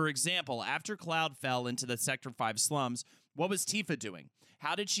 for example, after Cloud fell into the Sector 5 slums, what was Tifa doing?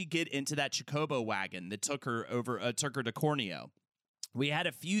 How did she get into that Chocobo wagon that took her to Corneo? We had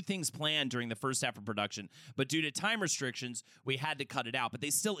a few things planned during the first half of production, but due to time restrictions, we had to cut it out. But they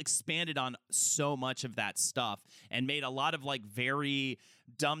still expanded on so much of that stuff and made a lot of like very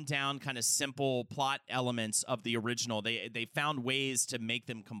dumbed down kind of simple plot elements of the original. They found ways to make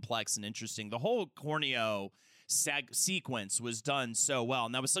them complex and interesting. The whole Corneo sequence was done so well,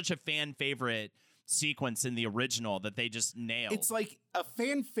 and that was such a fan favorite sequence in the original that they just nailed. It's like a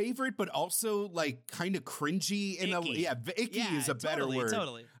fan favorite, but also like kind of cringy in icky is a better word.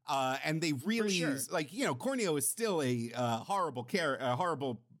 Totally. And they really Corneo is still a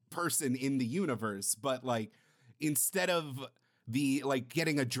horrible person in the universe, but like instead of the like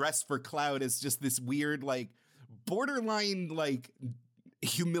getting a dress for Cloud as just this weird like borderline like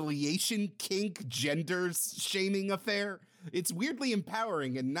humiliation kink gender shaming affair, it's weirdly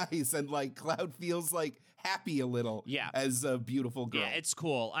empowering and nice, and like Cloud feels like happy a little as a beautiful girl. Yeah, it's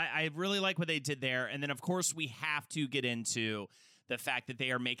cool. I really like what they did there. And then of course we have to get into the fact that they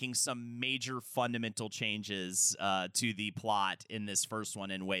are making some major fundamental changes to the plot in this first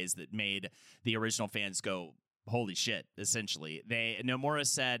one in ways that made the original fans go, holy shit, essentially. Nomura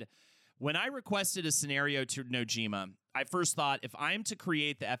said, when I requested a scenario to Nojima, I first thought, if I'm to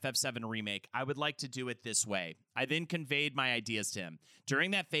create the FF7 remake, I would like to do it this way. I then conveyed my ideas to him.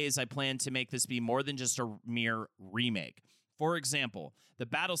 During that phase, I planned to make this be more than just a mere remake. For example, the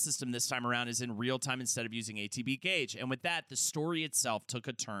battle system this time around is in real time instead of using ATB gauge, and with that, the story itself took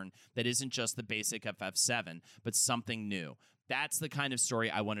a turn that isn't just the basic FF7, but something new. That's the kind of story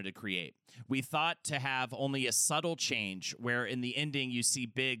I wanted to create. We thought to have only a subtle change where in the ending you see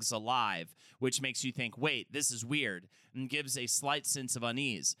Biggs alive, which makes you think, wait, this is weird, and gives a slight sense of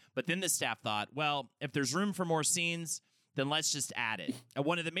unease. But then the staff thought, well, if there's room for more scenes, then let's just add it. And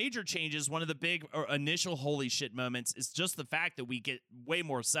one of the major changes, one of the big initial holy shit moments is just the fact that we get way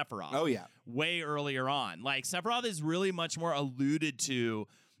more Sephiroth. Oh, yeah. Way earlier on. Like, Sephiroth is really much more alluded to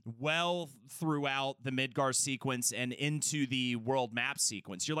well throughout the Midgar sequence and into the world map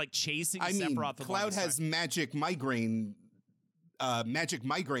sequence. You're like chasing Sephiroth. Cloud has magic migraine magic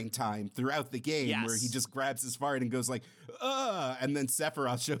migraine time throughout the game where he just grabs his fart and goes like, and then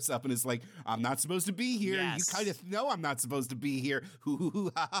Sephiroth shows up and is like, I'm not supposed to be here. Yes. You kind of know I'm not supposed to be here.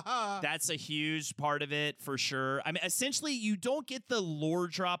 That's a huge part of it for sure. I mean, essentially, you don't get the lore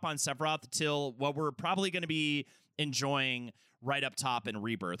drop on Sephiroth till what we're probably going to be enjoying right up top in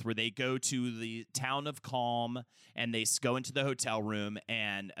Rebirth, where they go to the town of Calm and they go into the hotel room,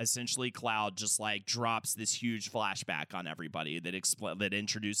 and essentially Cloud just like drops this huge flashback on everybody that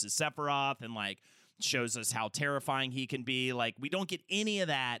introduces Sephiroth and like shows us how terrifying he can be. Like, we don't get any of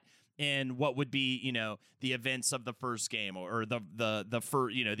that in what would be, you know, the events of the first game or the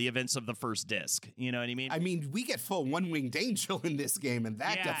first, you know, the events of the first disc. You know what I mean? I mean, we get full one-winged angel in this game, and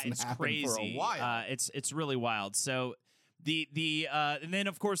that doesn't happen crazy. for a while. It's really wild. So and then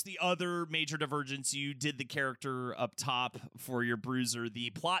of course the other major divergence, you did the character up top for your bruiser,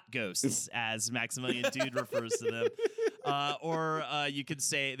 the plot ghosts, as Maximilian Dude refers to them. Or you could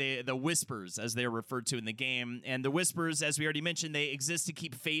say the Whispers, as they're referred to in the game. And the Whispers, as we already mentioned, they exist to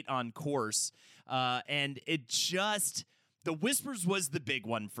keep fate on course. And the Whispers was the big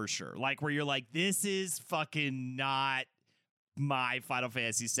one for sure. Like, where you're like, this is fucking not my Final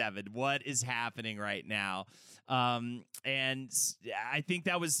Fantasy VII. What is happening right now? And I think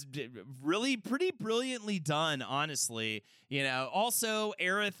that was really pretty brilliantly done, honestly. You know, also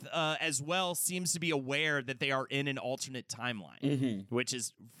Aerith as well seems to be aware that they are in an alternate timeline, which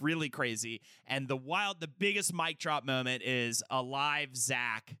is really crazy. And the biggest mic drop moment is a live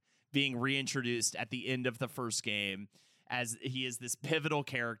Zack being reintroduced at the end of the first game, as he is this pivotal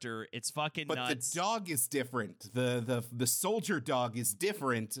character. It's fucking nuts. But the dog is different. The soldier dog is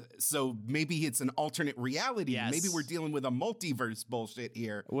different. So maybe it's an alternate reality. Yes. Maybe we're dealing with a multiverse bullshit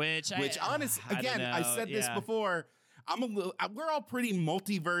here. Which honestly, again, I said this before. We're all pretty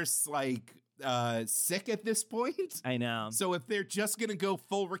multiverse sick at this point. I know. So if they're just gonna go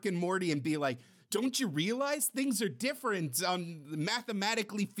full Rick and Morty and be like, don't you realize things are different on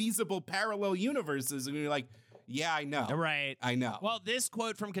mathematically feasible parallel universes? And you're like, yeah, I know. Right. I know. Well, this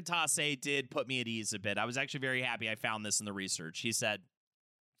quote from Katase did put me at ease a bit. I was actually very happy I found this in the research. He said,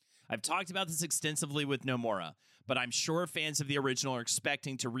 I've talked about this extensively with Nomura, but I'm sure fans of the original are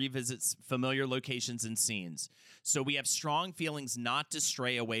expecting to revisit familiar locations and scenes. So we have strong feelings not to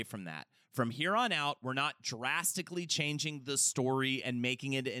stray away from that. From here on out, we're not drastically changing the story and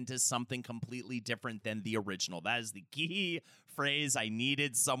making it into something completely different than the original. That is the key phrase I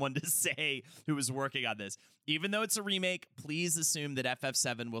needed someone to say who was working on this. Even though it's a remake, please assume that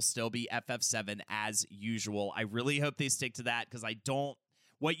FF7 will still be FF7 as usual. I really hope they stick to that, because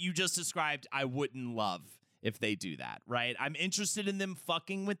what you just described, I wouldn't love if they do that, right? I'm interested in them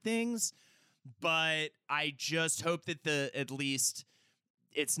fucking with things, but I just hope that at least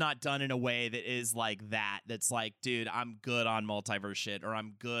it's not done in a way that is like that. That's like, dude, I'm good on multiverse shit, or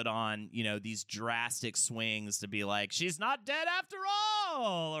I'm good on, you know, these drastic swings to be like, she's not dead after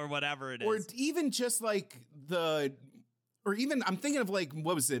all, or whatever it is. Or even just like I'm thinking of like,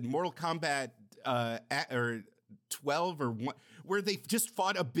 what was it, Mortal Kombat or 12 or 1, where they just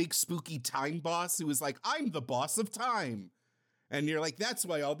fought a big spooky time boss who was like, I'm the boss of time. And you're like, that's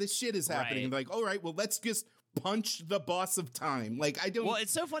why all this shit is happening. Right. And like, all right, well, let's just punch the boss of time. Like, I don't. Well,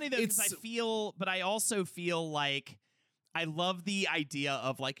 it's so funny though, because I also feel like I love the idea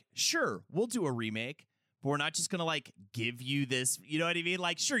of like, sure, we'll do a remake, but we're not just gonna like give you this. You know what I mean?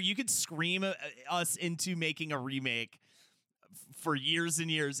 Like, sure, you could scream us into making a remake for years and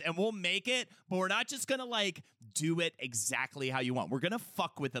years, and we'll make it, but we're not just gonna like do it exactly how you want. We're gonna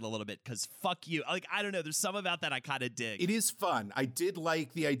fuck with it a little bit, because fuck you. Like, I don't know, there's some about that I kind of dig. It is fun. I did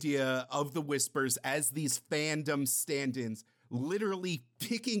like the idea of the Whispers as these fandom stand-ins, literally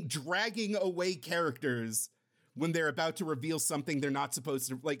dragging away characters when they're about to reveal something they're not supposed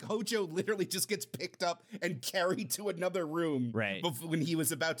to. Like, Hojo literally just gets picked up and carried to another room right when he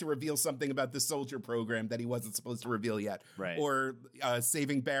was about to reveal something about the soldier program that he wasn't supposed to reveal yet. Right. Or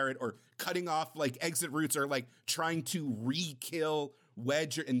saving Barrett, or cutting off like exit routes, or like trying to re-kill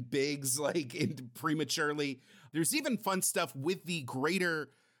Wedge and Biggs prematurely. There's even fun stuff with the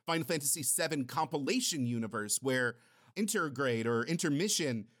greater Final Fantasy VII compilation universe, where Intergrade or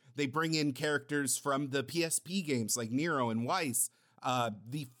Intermission, they bring in characters from the PSP games like Nero and Weiss.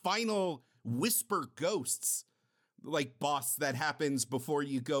 The final Whisper Ghosts, like boss that happens before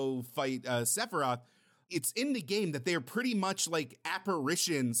you go fight Sephiroth, it's in the game that they're pretty much like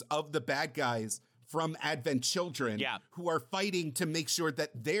apparitions of the bad guys from Advent Children, who are fighting to make sure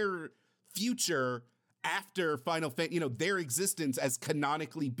that their future after Final Fantasy, their existence as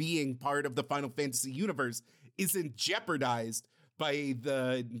canonically being part of the Final Fantasy universe isn't jeopardized by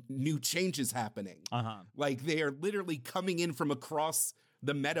the new changes happening. Like they are literally coming in from across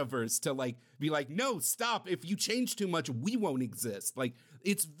the metaverse to like be like, no, stop. If you change too much, we won't exist. Like,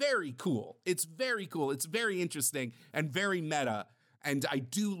 it's very cool. It's very cool. It's very interesting and very meta. And I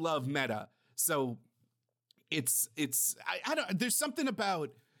do love meta. So I don't, there's something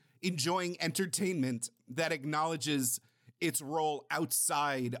about enjoying entertainment that acknowledges its role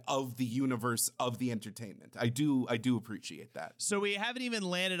outside of the universe of the entertainment. I do appreciate that. So we haven't even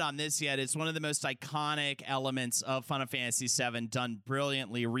landed on this yet. It's one of the most iconic elements of Final Fantasy VII, done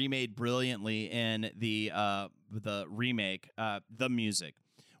brilliantly, remade brilliantly in the remake, the music.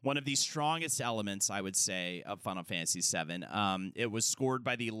 One of the strongest elements, I would say, of Final Fantasy VII. It was scored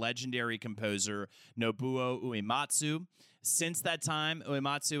by the legendary composer Nobuo Uematsu. Since that time,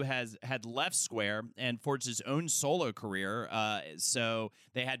 Uematsu had left Square and forged his own solo career. So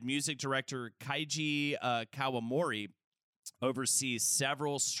they had music director Keiji Kawamori oversee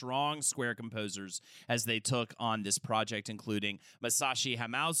several strong Square composers as they took on this project, including Masashi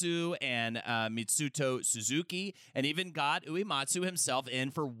Hamauzu and Mitsuto Suzuki, and even got Uematsu himself in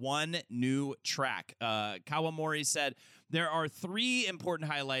for one new track. Kawamori said, there are three important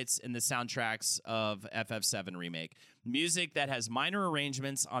highlights in the soundtracks of FF7 Remake. Music that has minor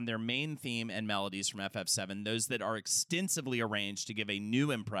arrangements on their main theme and melodies from FF7, those that are extensively arranged to give a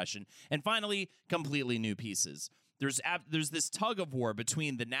new impression, and finally, completely new pieces. There's this tug of war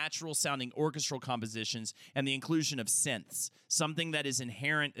between the natural-sounding orchestral compositions and the inclusion of synths, something that is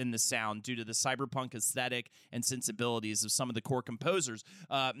inherent in the sound due to the cyberpunk aesthetic and sensibilities of some of the core composers.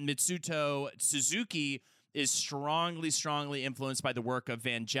 Mitsuto Suzuki is strongly influenced by the work of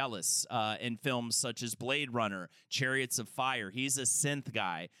Vangelis in films such as Blade Runner, Chariots of Fire. He's a synth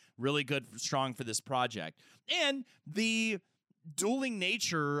guy, really good, strong for this project. And the dueling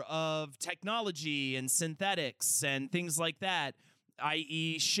nature of technology and synthetics and things like that,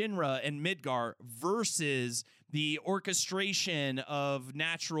 i.e. Shinra and Midgar, versus the orchestration of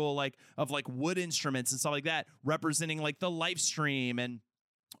natural, like wood instruments and stuff like that, representing like the life stream and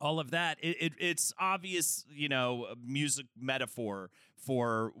all of that. It's obvious, music metaphor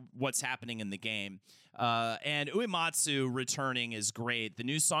for what's happening in the game. And Uematsu returning is great. The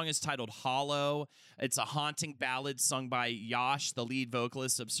new song is titled Hollow. It's a haunting ballad sung by Yash, the lead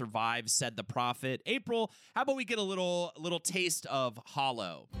vocalist of Survive, Said the Prophet. April, how about we get a little taste of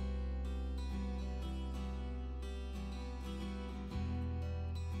Hollow?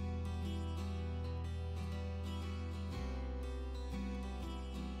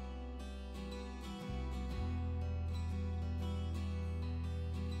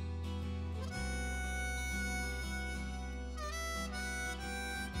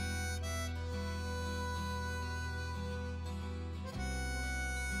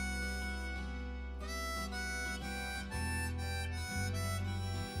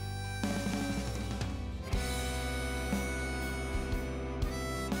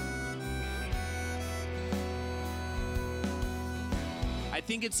 I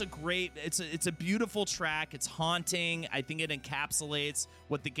think it's a beautiful track. It's haunting. I think it encapsulates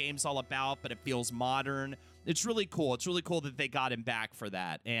what the game's all about, but it feels modern. It's really cool. It's really cool that they got him back for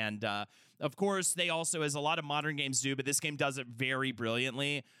that. And of course, they also, as a lot of modern games do, but this game does it very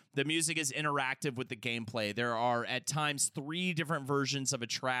brilliantly, the music is interactive with the gameplay. There are, at times, 3 different versions of a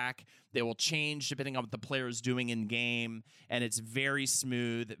track. They will change depending on what the player is doing in-game, and it's very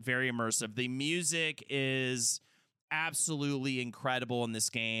smooth, very immersive. The music is absolutely incredible in this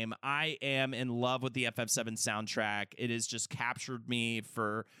game. I am in love with the FF7 soundtrack. It has just captured me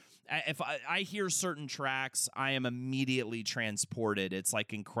for... If I hear certain tracks, I am immediately transported. It's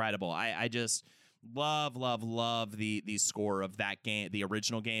like incredible. I just love the score of that game, the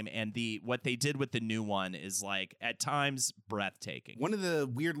original game, and what they did with the new one is like at times breathtaking. One of the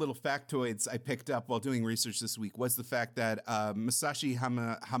weird little factoids I picked up while doing research this week was the fact that Masashi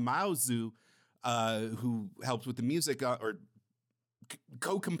Hamauzu, who helped with the music or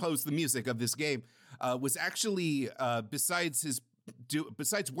co-composed the music of this game, was actually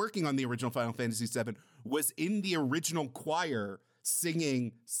besides working on the original Final Fantasy VII, was in the original choir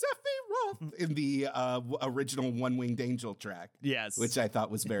singing Sephiroth in the original One Winged Angel track. Yes, which I thought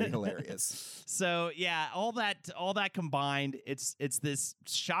was very hilarious. So yeah, all that combined, it's this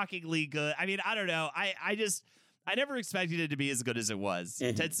shockingly good. I mean, I don't know. I never expected it to be as good as it was.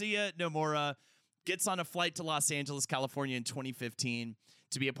 Mm-hmm. Tetsuya Nomura gets on a flight to Los Angeles, California in 2015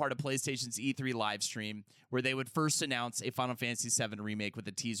 to be a part of PlayStation's E3 live stream, where they would first announce a Final Fantasy VII remake with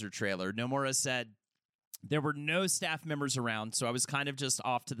a teaser trailer. Nomura said, There were no staff members around, so I was kind of just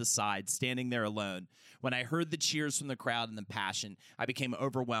off to the side, standing there alone. When I heard the cheers from the crowd and the passion, I became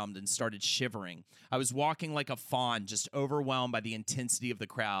overwhelmed and started shivering. I was walking like a fawn, just overwhelmed by the intensity of the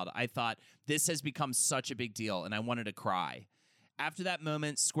crowd. I thought, this has become such a big deal, and I wanted to cry. After that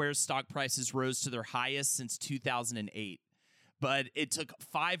moment, Square's stock prices rose to their highest since 2008. But it took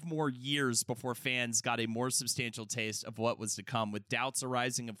 5 more years before fans got a more substantial taste of what was to come, with doubts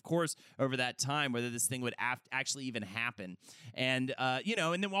arising, of course, over that time, whether this thing would actually even happen. And,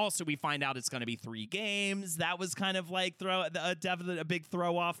 and then also we find out it's going to be 3 games. That was kind of like definitely a big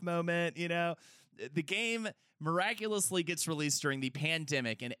throw-off moment, The game miraculously gets released during the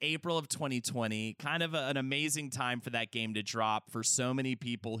pandemic in April of 2020. Kind of an amazing time for that game to drop for so many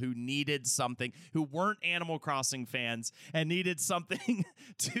people who needed something, who weren't Animal Crossing fans and needed something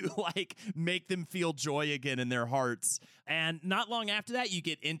to make them feel joy again in their hearts. And not long after that, you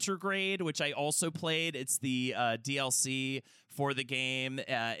get Intergrade, which I also played. It's the DLC for the game.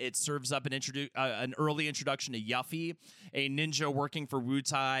 It serves up an early introduction to Yuffie, a ninja working for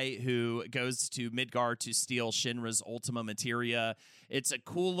Wutai who goes to Midgar to steal Shinra's Ultima Materia. It's a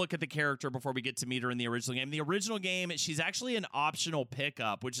cool look at the character before we get to meet her in the original game. The original game, she's actually an optional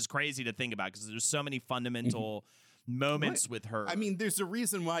pickup, which is crazy to think about because there's so many fundamental moments with her. I mean, there's a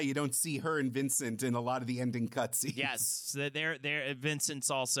reason why you don't see her and Vincent in a lot of the ending cutscenes. Yes, they're Vincent's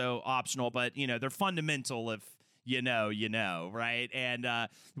also optional, but they're fundamental if you know, right? And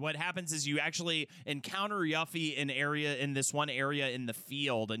what happens is you actually encounter Yuffie in this one area in the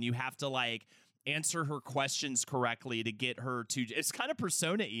field, and you have to answer her questions correctly to get her to. It's kind of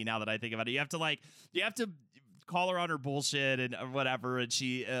Persona-y now that I think about it. You have to call her on her bullshit and whatever, and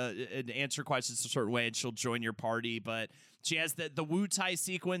she and answer questions a certain way, and she'll join your party. But she has the Wutai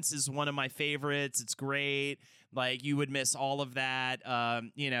sequence is one of my favorites. It's great. You would miss all of that.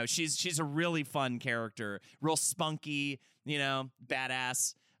 She's a really fun character, real spunky,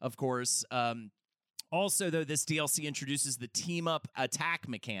 badass, of course. Also, though, this DLC introduces the team-up attack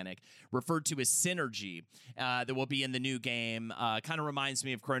mechanic, referred to as Synergy, that will be in the new game. Kind of reminds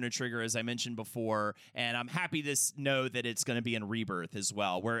me of Chrono Trigger, as I mentioned before, and I'm happy to know that it's going to be in Rebirth as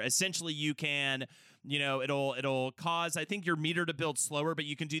well, where essentially you can, it'll cause, I think, your meter to build slower, but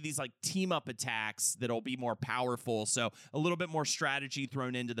you can do these team-up attacks that'll be more powerful, so a little bit more strategy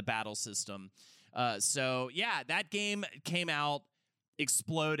thrown into the battle system. That game came out,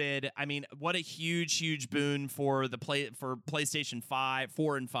 exploded. I mean, what a huge boon for PlayStation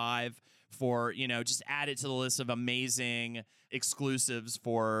 4 and 5 for, just add it to the list of amazing exclusives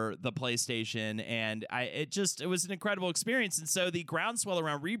for the PlayStation. And it was an incredible experience. And so the groundswell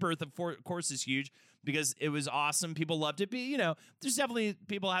around Rebirth, of course, is huge because it was awesome. People loved it. But, there's definitely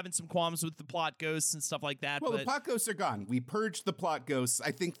people having some qualms with the plot ghosts and stuff like that. Well, the plot ghosts are gone. We purged the plot ghosts. I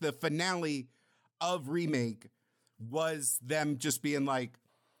think the finale of Remake was them just being like,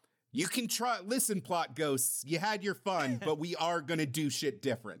 you can listen, plot ghosts, you had your fun, but we are going to do shit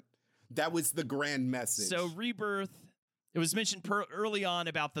different. That was the grand message. So Rebirth, it was mentioned early on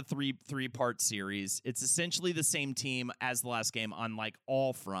about the three-part series. It's essentially the same team as the last game on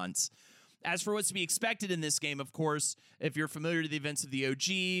all fronts. As for what's to be expected in this game, of course, if you're familiar to the events of the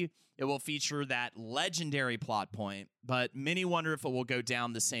OG, it will feature that legendary plot point, but many wonder if it will go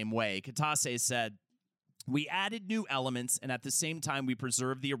down the same way. Katase said, "We added new elements, and at the same time, we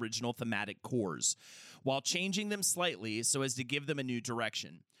preserved the original thematic cores, while changing them slightly so as to give them a new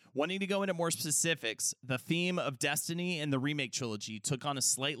direction. Wanting to go into more specifics, the theme of Destiny in the Remake trilogy took on a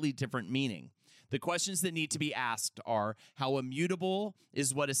slightly different meaning. The questions that need to be asked are, how immutable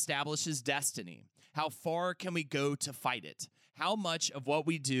is what establishes destiny? How far can we go to fight it? How much of what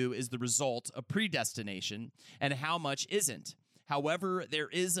we do is the result of predestination, and how much isn't? However, there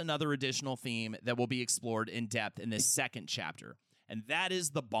is another additional theme that will be explored in depth in this second chapter, and that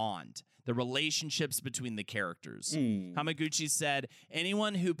is the bond, the relationships between the characters." Hamaguchi said,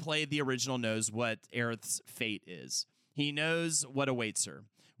 "Anyone who played the original knows what Aerith's fate is. He knows what awaits her,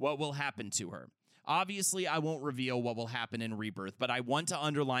 what will happen to her. Obviously, I won't reveal what will happen in Rebirth, but I want to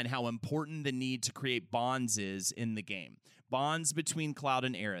underline how important the need to create bonds is in the game. Bonds between Cloud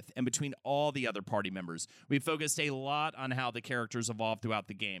and Aerith, and between all the other party members. We focused a lot on how the characters evolve throughout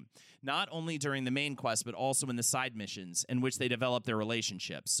the game, not only during the main quest, but also in the side missions in which they develop their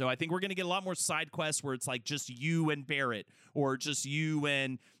relationships. So I think we're going to get a lot more side quests where it's just you and Barrett, or just you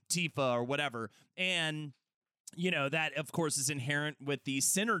and Tifa, or whatever. And that, of course, is inherent with the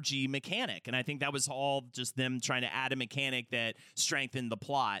synergy mechanic. And I think that was all just them trying to add a mechanic that strengthened the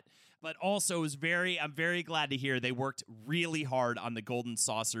plot. But also, I'm very glad to hear they worked really hard on the Golden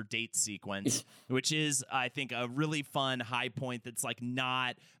Saucer date sequence, which is, I think, a really fun high point that's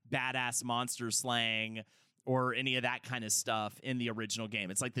not badass monster slaying or any of that kind of stuff in the original game.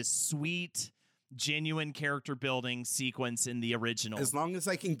 It's like this sweet, genuine character building sequence in the original. As long as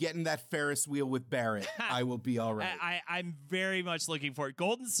I can get in that Ferris wheel with Barrett, I will be all right. I'm very much looking for it.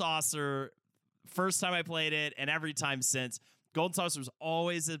 Golden Saucer, first time I played it, and every time since, Golden Saucer was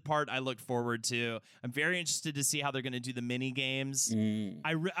always a part I looked forward to. I'm very interested to see how they're going to do the mini games.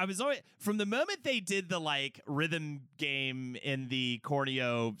 I was always, from the moment they did the like rhythm game in the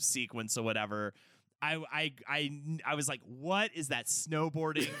Corneo sequence or whatever, I was like, what is that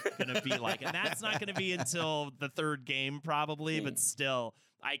snowboarding going to be like? And that's not going to be until the third game probably, but still,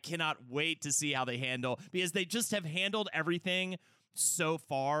 I cannot wait to see how they handle, because they just have handled everything so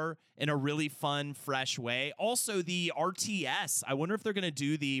far in a really fun, fresh way. Also, the RTS, I wonder if they're going to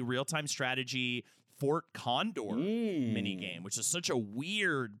do the real-time strategy Fort Condor mini game, which is such a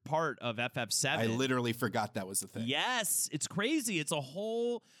weird part of FF7. I literally forgot that was a thing. Yes, it's crazy. It's a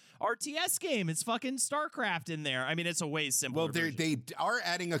whole RTS game. It's fucking StarCraft in there. I mean, it's a way simpler. Well, they are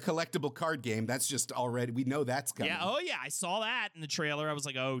adding a collectible card game. That's just already, we know that's coming. Yeah. Oh, yeah. I saw that in the trailer. I was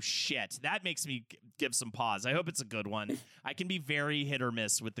like, oh, shit. That makes me give some pause. I hope it's a good one. I can be very hit or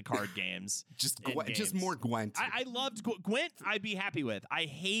miss with the card games. Just more Gwent. I loved Gwent. I'd be happy with. I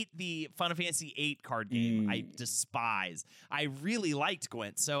hate the Final Fantasy VIII card game. I despise. I really liked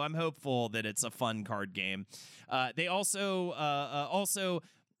Gwent, so I'm hopeful that it's a fun card game. They also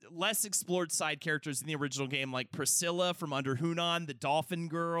less explored side characters in the original game, like Priscilla from Under Hunan, the dolphin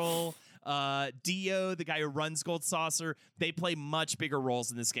girl, Dio, the guy who runs Gold Saucer. They play much bigger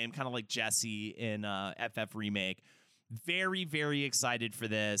roles in this game, kind of like Jesse in FF Remake. Very, very excited for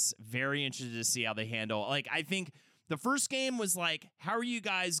this. Very interested to see how they handle. Like, I think the first game was like, how are you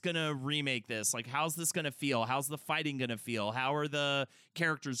guys going to remake this? Like, how's this going to feel? How's the fighting going to feel? How are the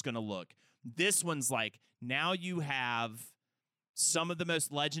characters going to look? This one's like, now you have some of the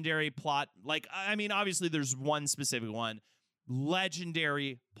most legendary plot, like, I mean, obviously there's one specific one.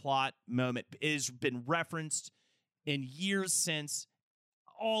 Legendary plot moment has been referenced in years since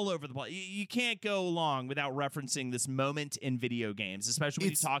all over the place. You can't go long without referencing this moment in video games, especially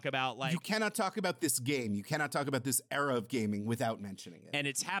when you talk about like... You cannot talk about this game. You cannot talk about this era of gaming without mentioning it. And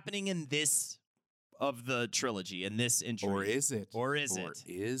it's happening in this of the trilogy, in this entry. Or is it? Or is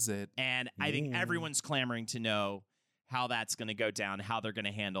it? And I think everyone's clamoring to know how that's going to go down, how they're going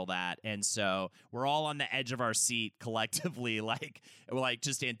to handle that. And so we're all on the edge of our seat collectively, like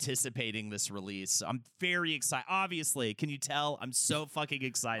just anticipating this release. I'm very excited. Obviously, can you tell? I'm so fucking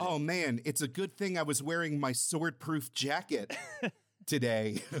excited. Oh, man. It's a good thing I was wearing my sword-proof jacket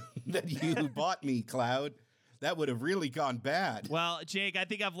today that you bought me, Cloud. That would have really gone bad. Well, Jake, I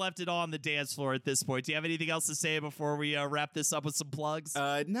think I've left it all on the dance floor at this point. Do you have anything else to say before we wrap this up with some plugs?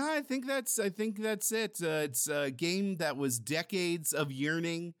 No, I think that's it. It's a game that was decades of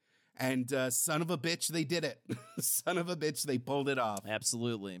yearning, and son of a bitch, they did it. Son of a bitch, they pulled it off.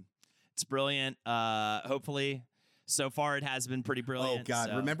 Absolutely. It's brilliant. Hopefully. So far, it has been pretty brilliant. Oh, God.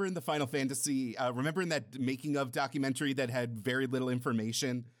 So. Remember in the Final Fantasy, remember in that making of documentary that had very little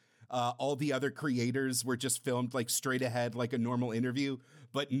information? All the other creators were just filmed like straight ahead, like a normal interview.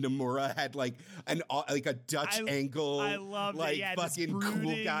 But Nomura had like a Dutch angle. I love like it. Yeah, fucking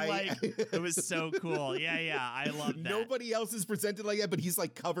cool guy. Like, it was so cool. Yeah, I love that. Nobody else is presented like that, but he's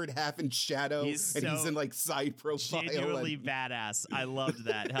like covered half in shadow, he's in like side profile. Genuinely badass. I loved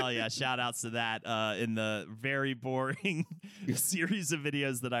that. Hell yeah! Shout outs to that in the very boring series of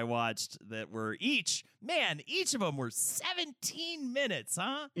videos that I watched that were each of them were 17 minutes,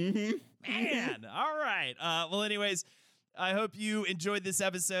 huh? Mm-hmm. Man, all right. Well, anyways, I hope you enjoyed this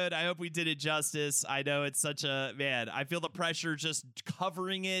episode. I hope we did it justice. I know it's such a, man, I feel the pressure just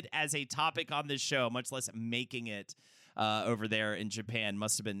covering it as a topic on this show, much less making it over there in Japan.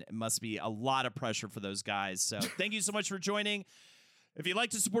 Must be a lot of pressure for those guys. So thank you so much for joining. If you'd like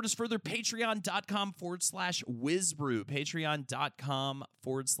to support us further, patreon.com/WizBrew.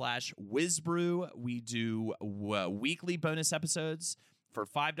 Patreon.com/WizBrew. We do weekly bonus episodes for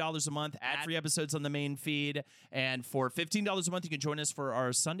 $5 a month, ad-free episodes on the main feed. And for $15 a month, you can join us for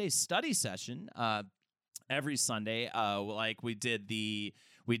our Sunday study session every Sunday. Like we did the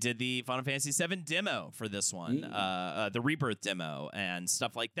Final Fantasy VII demo for this one, the Rebirth demo and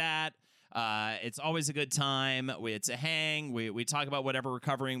stuff like that. It's always a good time. It's a hang. We talk about whatever we're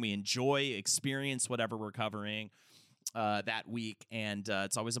covering. We experience whatever we're covering that week, and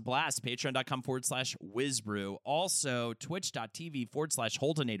it's always a blast. Patreon.com/WizBrew. Also,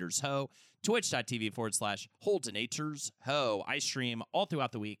 Twitch.tv/HoldenatorsHo. Twitch.tv/HoldenatorsHo. I stream all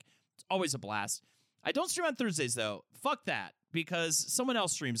throughout the week. It's always a blast. I don't stream on Thursdays, though. Fuck that. because someone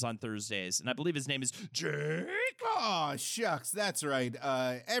else streams on Thursdays, and I believe his name is Jake. Oh, shucks, that's right.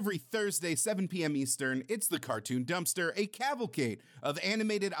 Every Thursday, 7 p.m. Eastern, it's the Cartoon Dumpster, a cavalcade of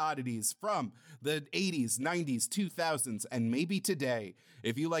animated oddities from the 80s, 90s, 2000s, and maybe today.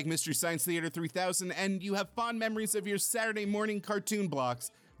 If you like Mystery Science Theater 3000 and you have fond memories of your Saturday morning cartoon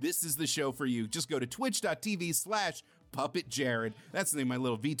blocks, this is the show for you. Just go to twitch.tv/PuppetJared. That's the name of my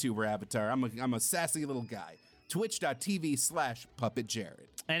little VTuber avatar. I'm a sassy little guy. Twitch.tv/PuppetJared.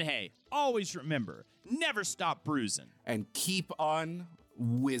 And hey, always remember, never stop bruising. And keep on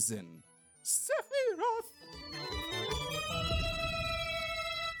whizzing. Sephiroth!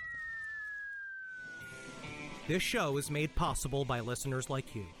 This show is made possible by listeners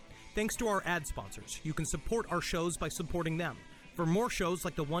like you. Thanks to our ad sponsors, you can support our shows by supporting them. For more shows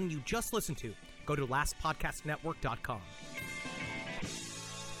like the one you just listened to, go to lastpodcastnetwork.com.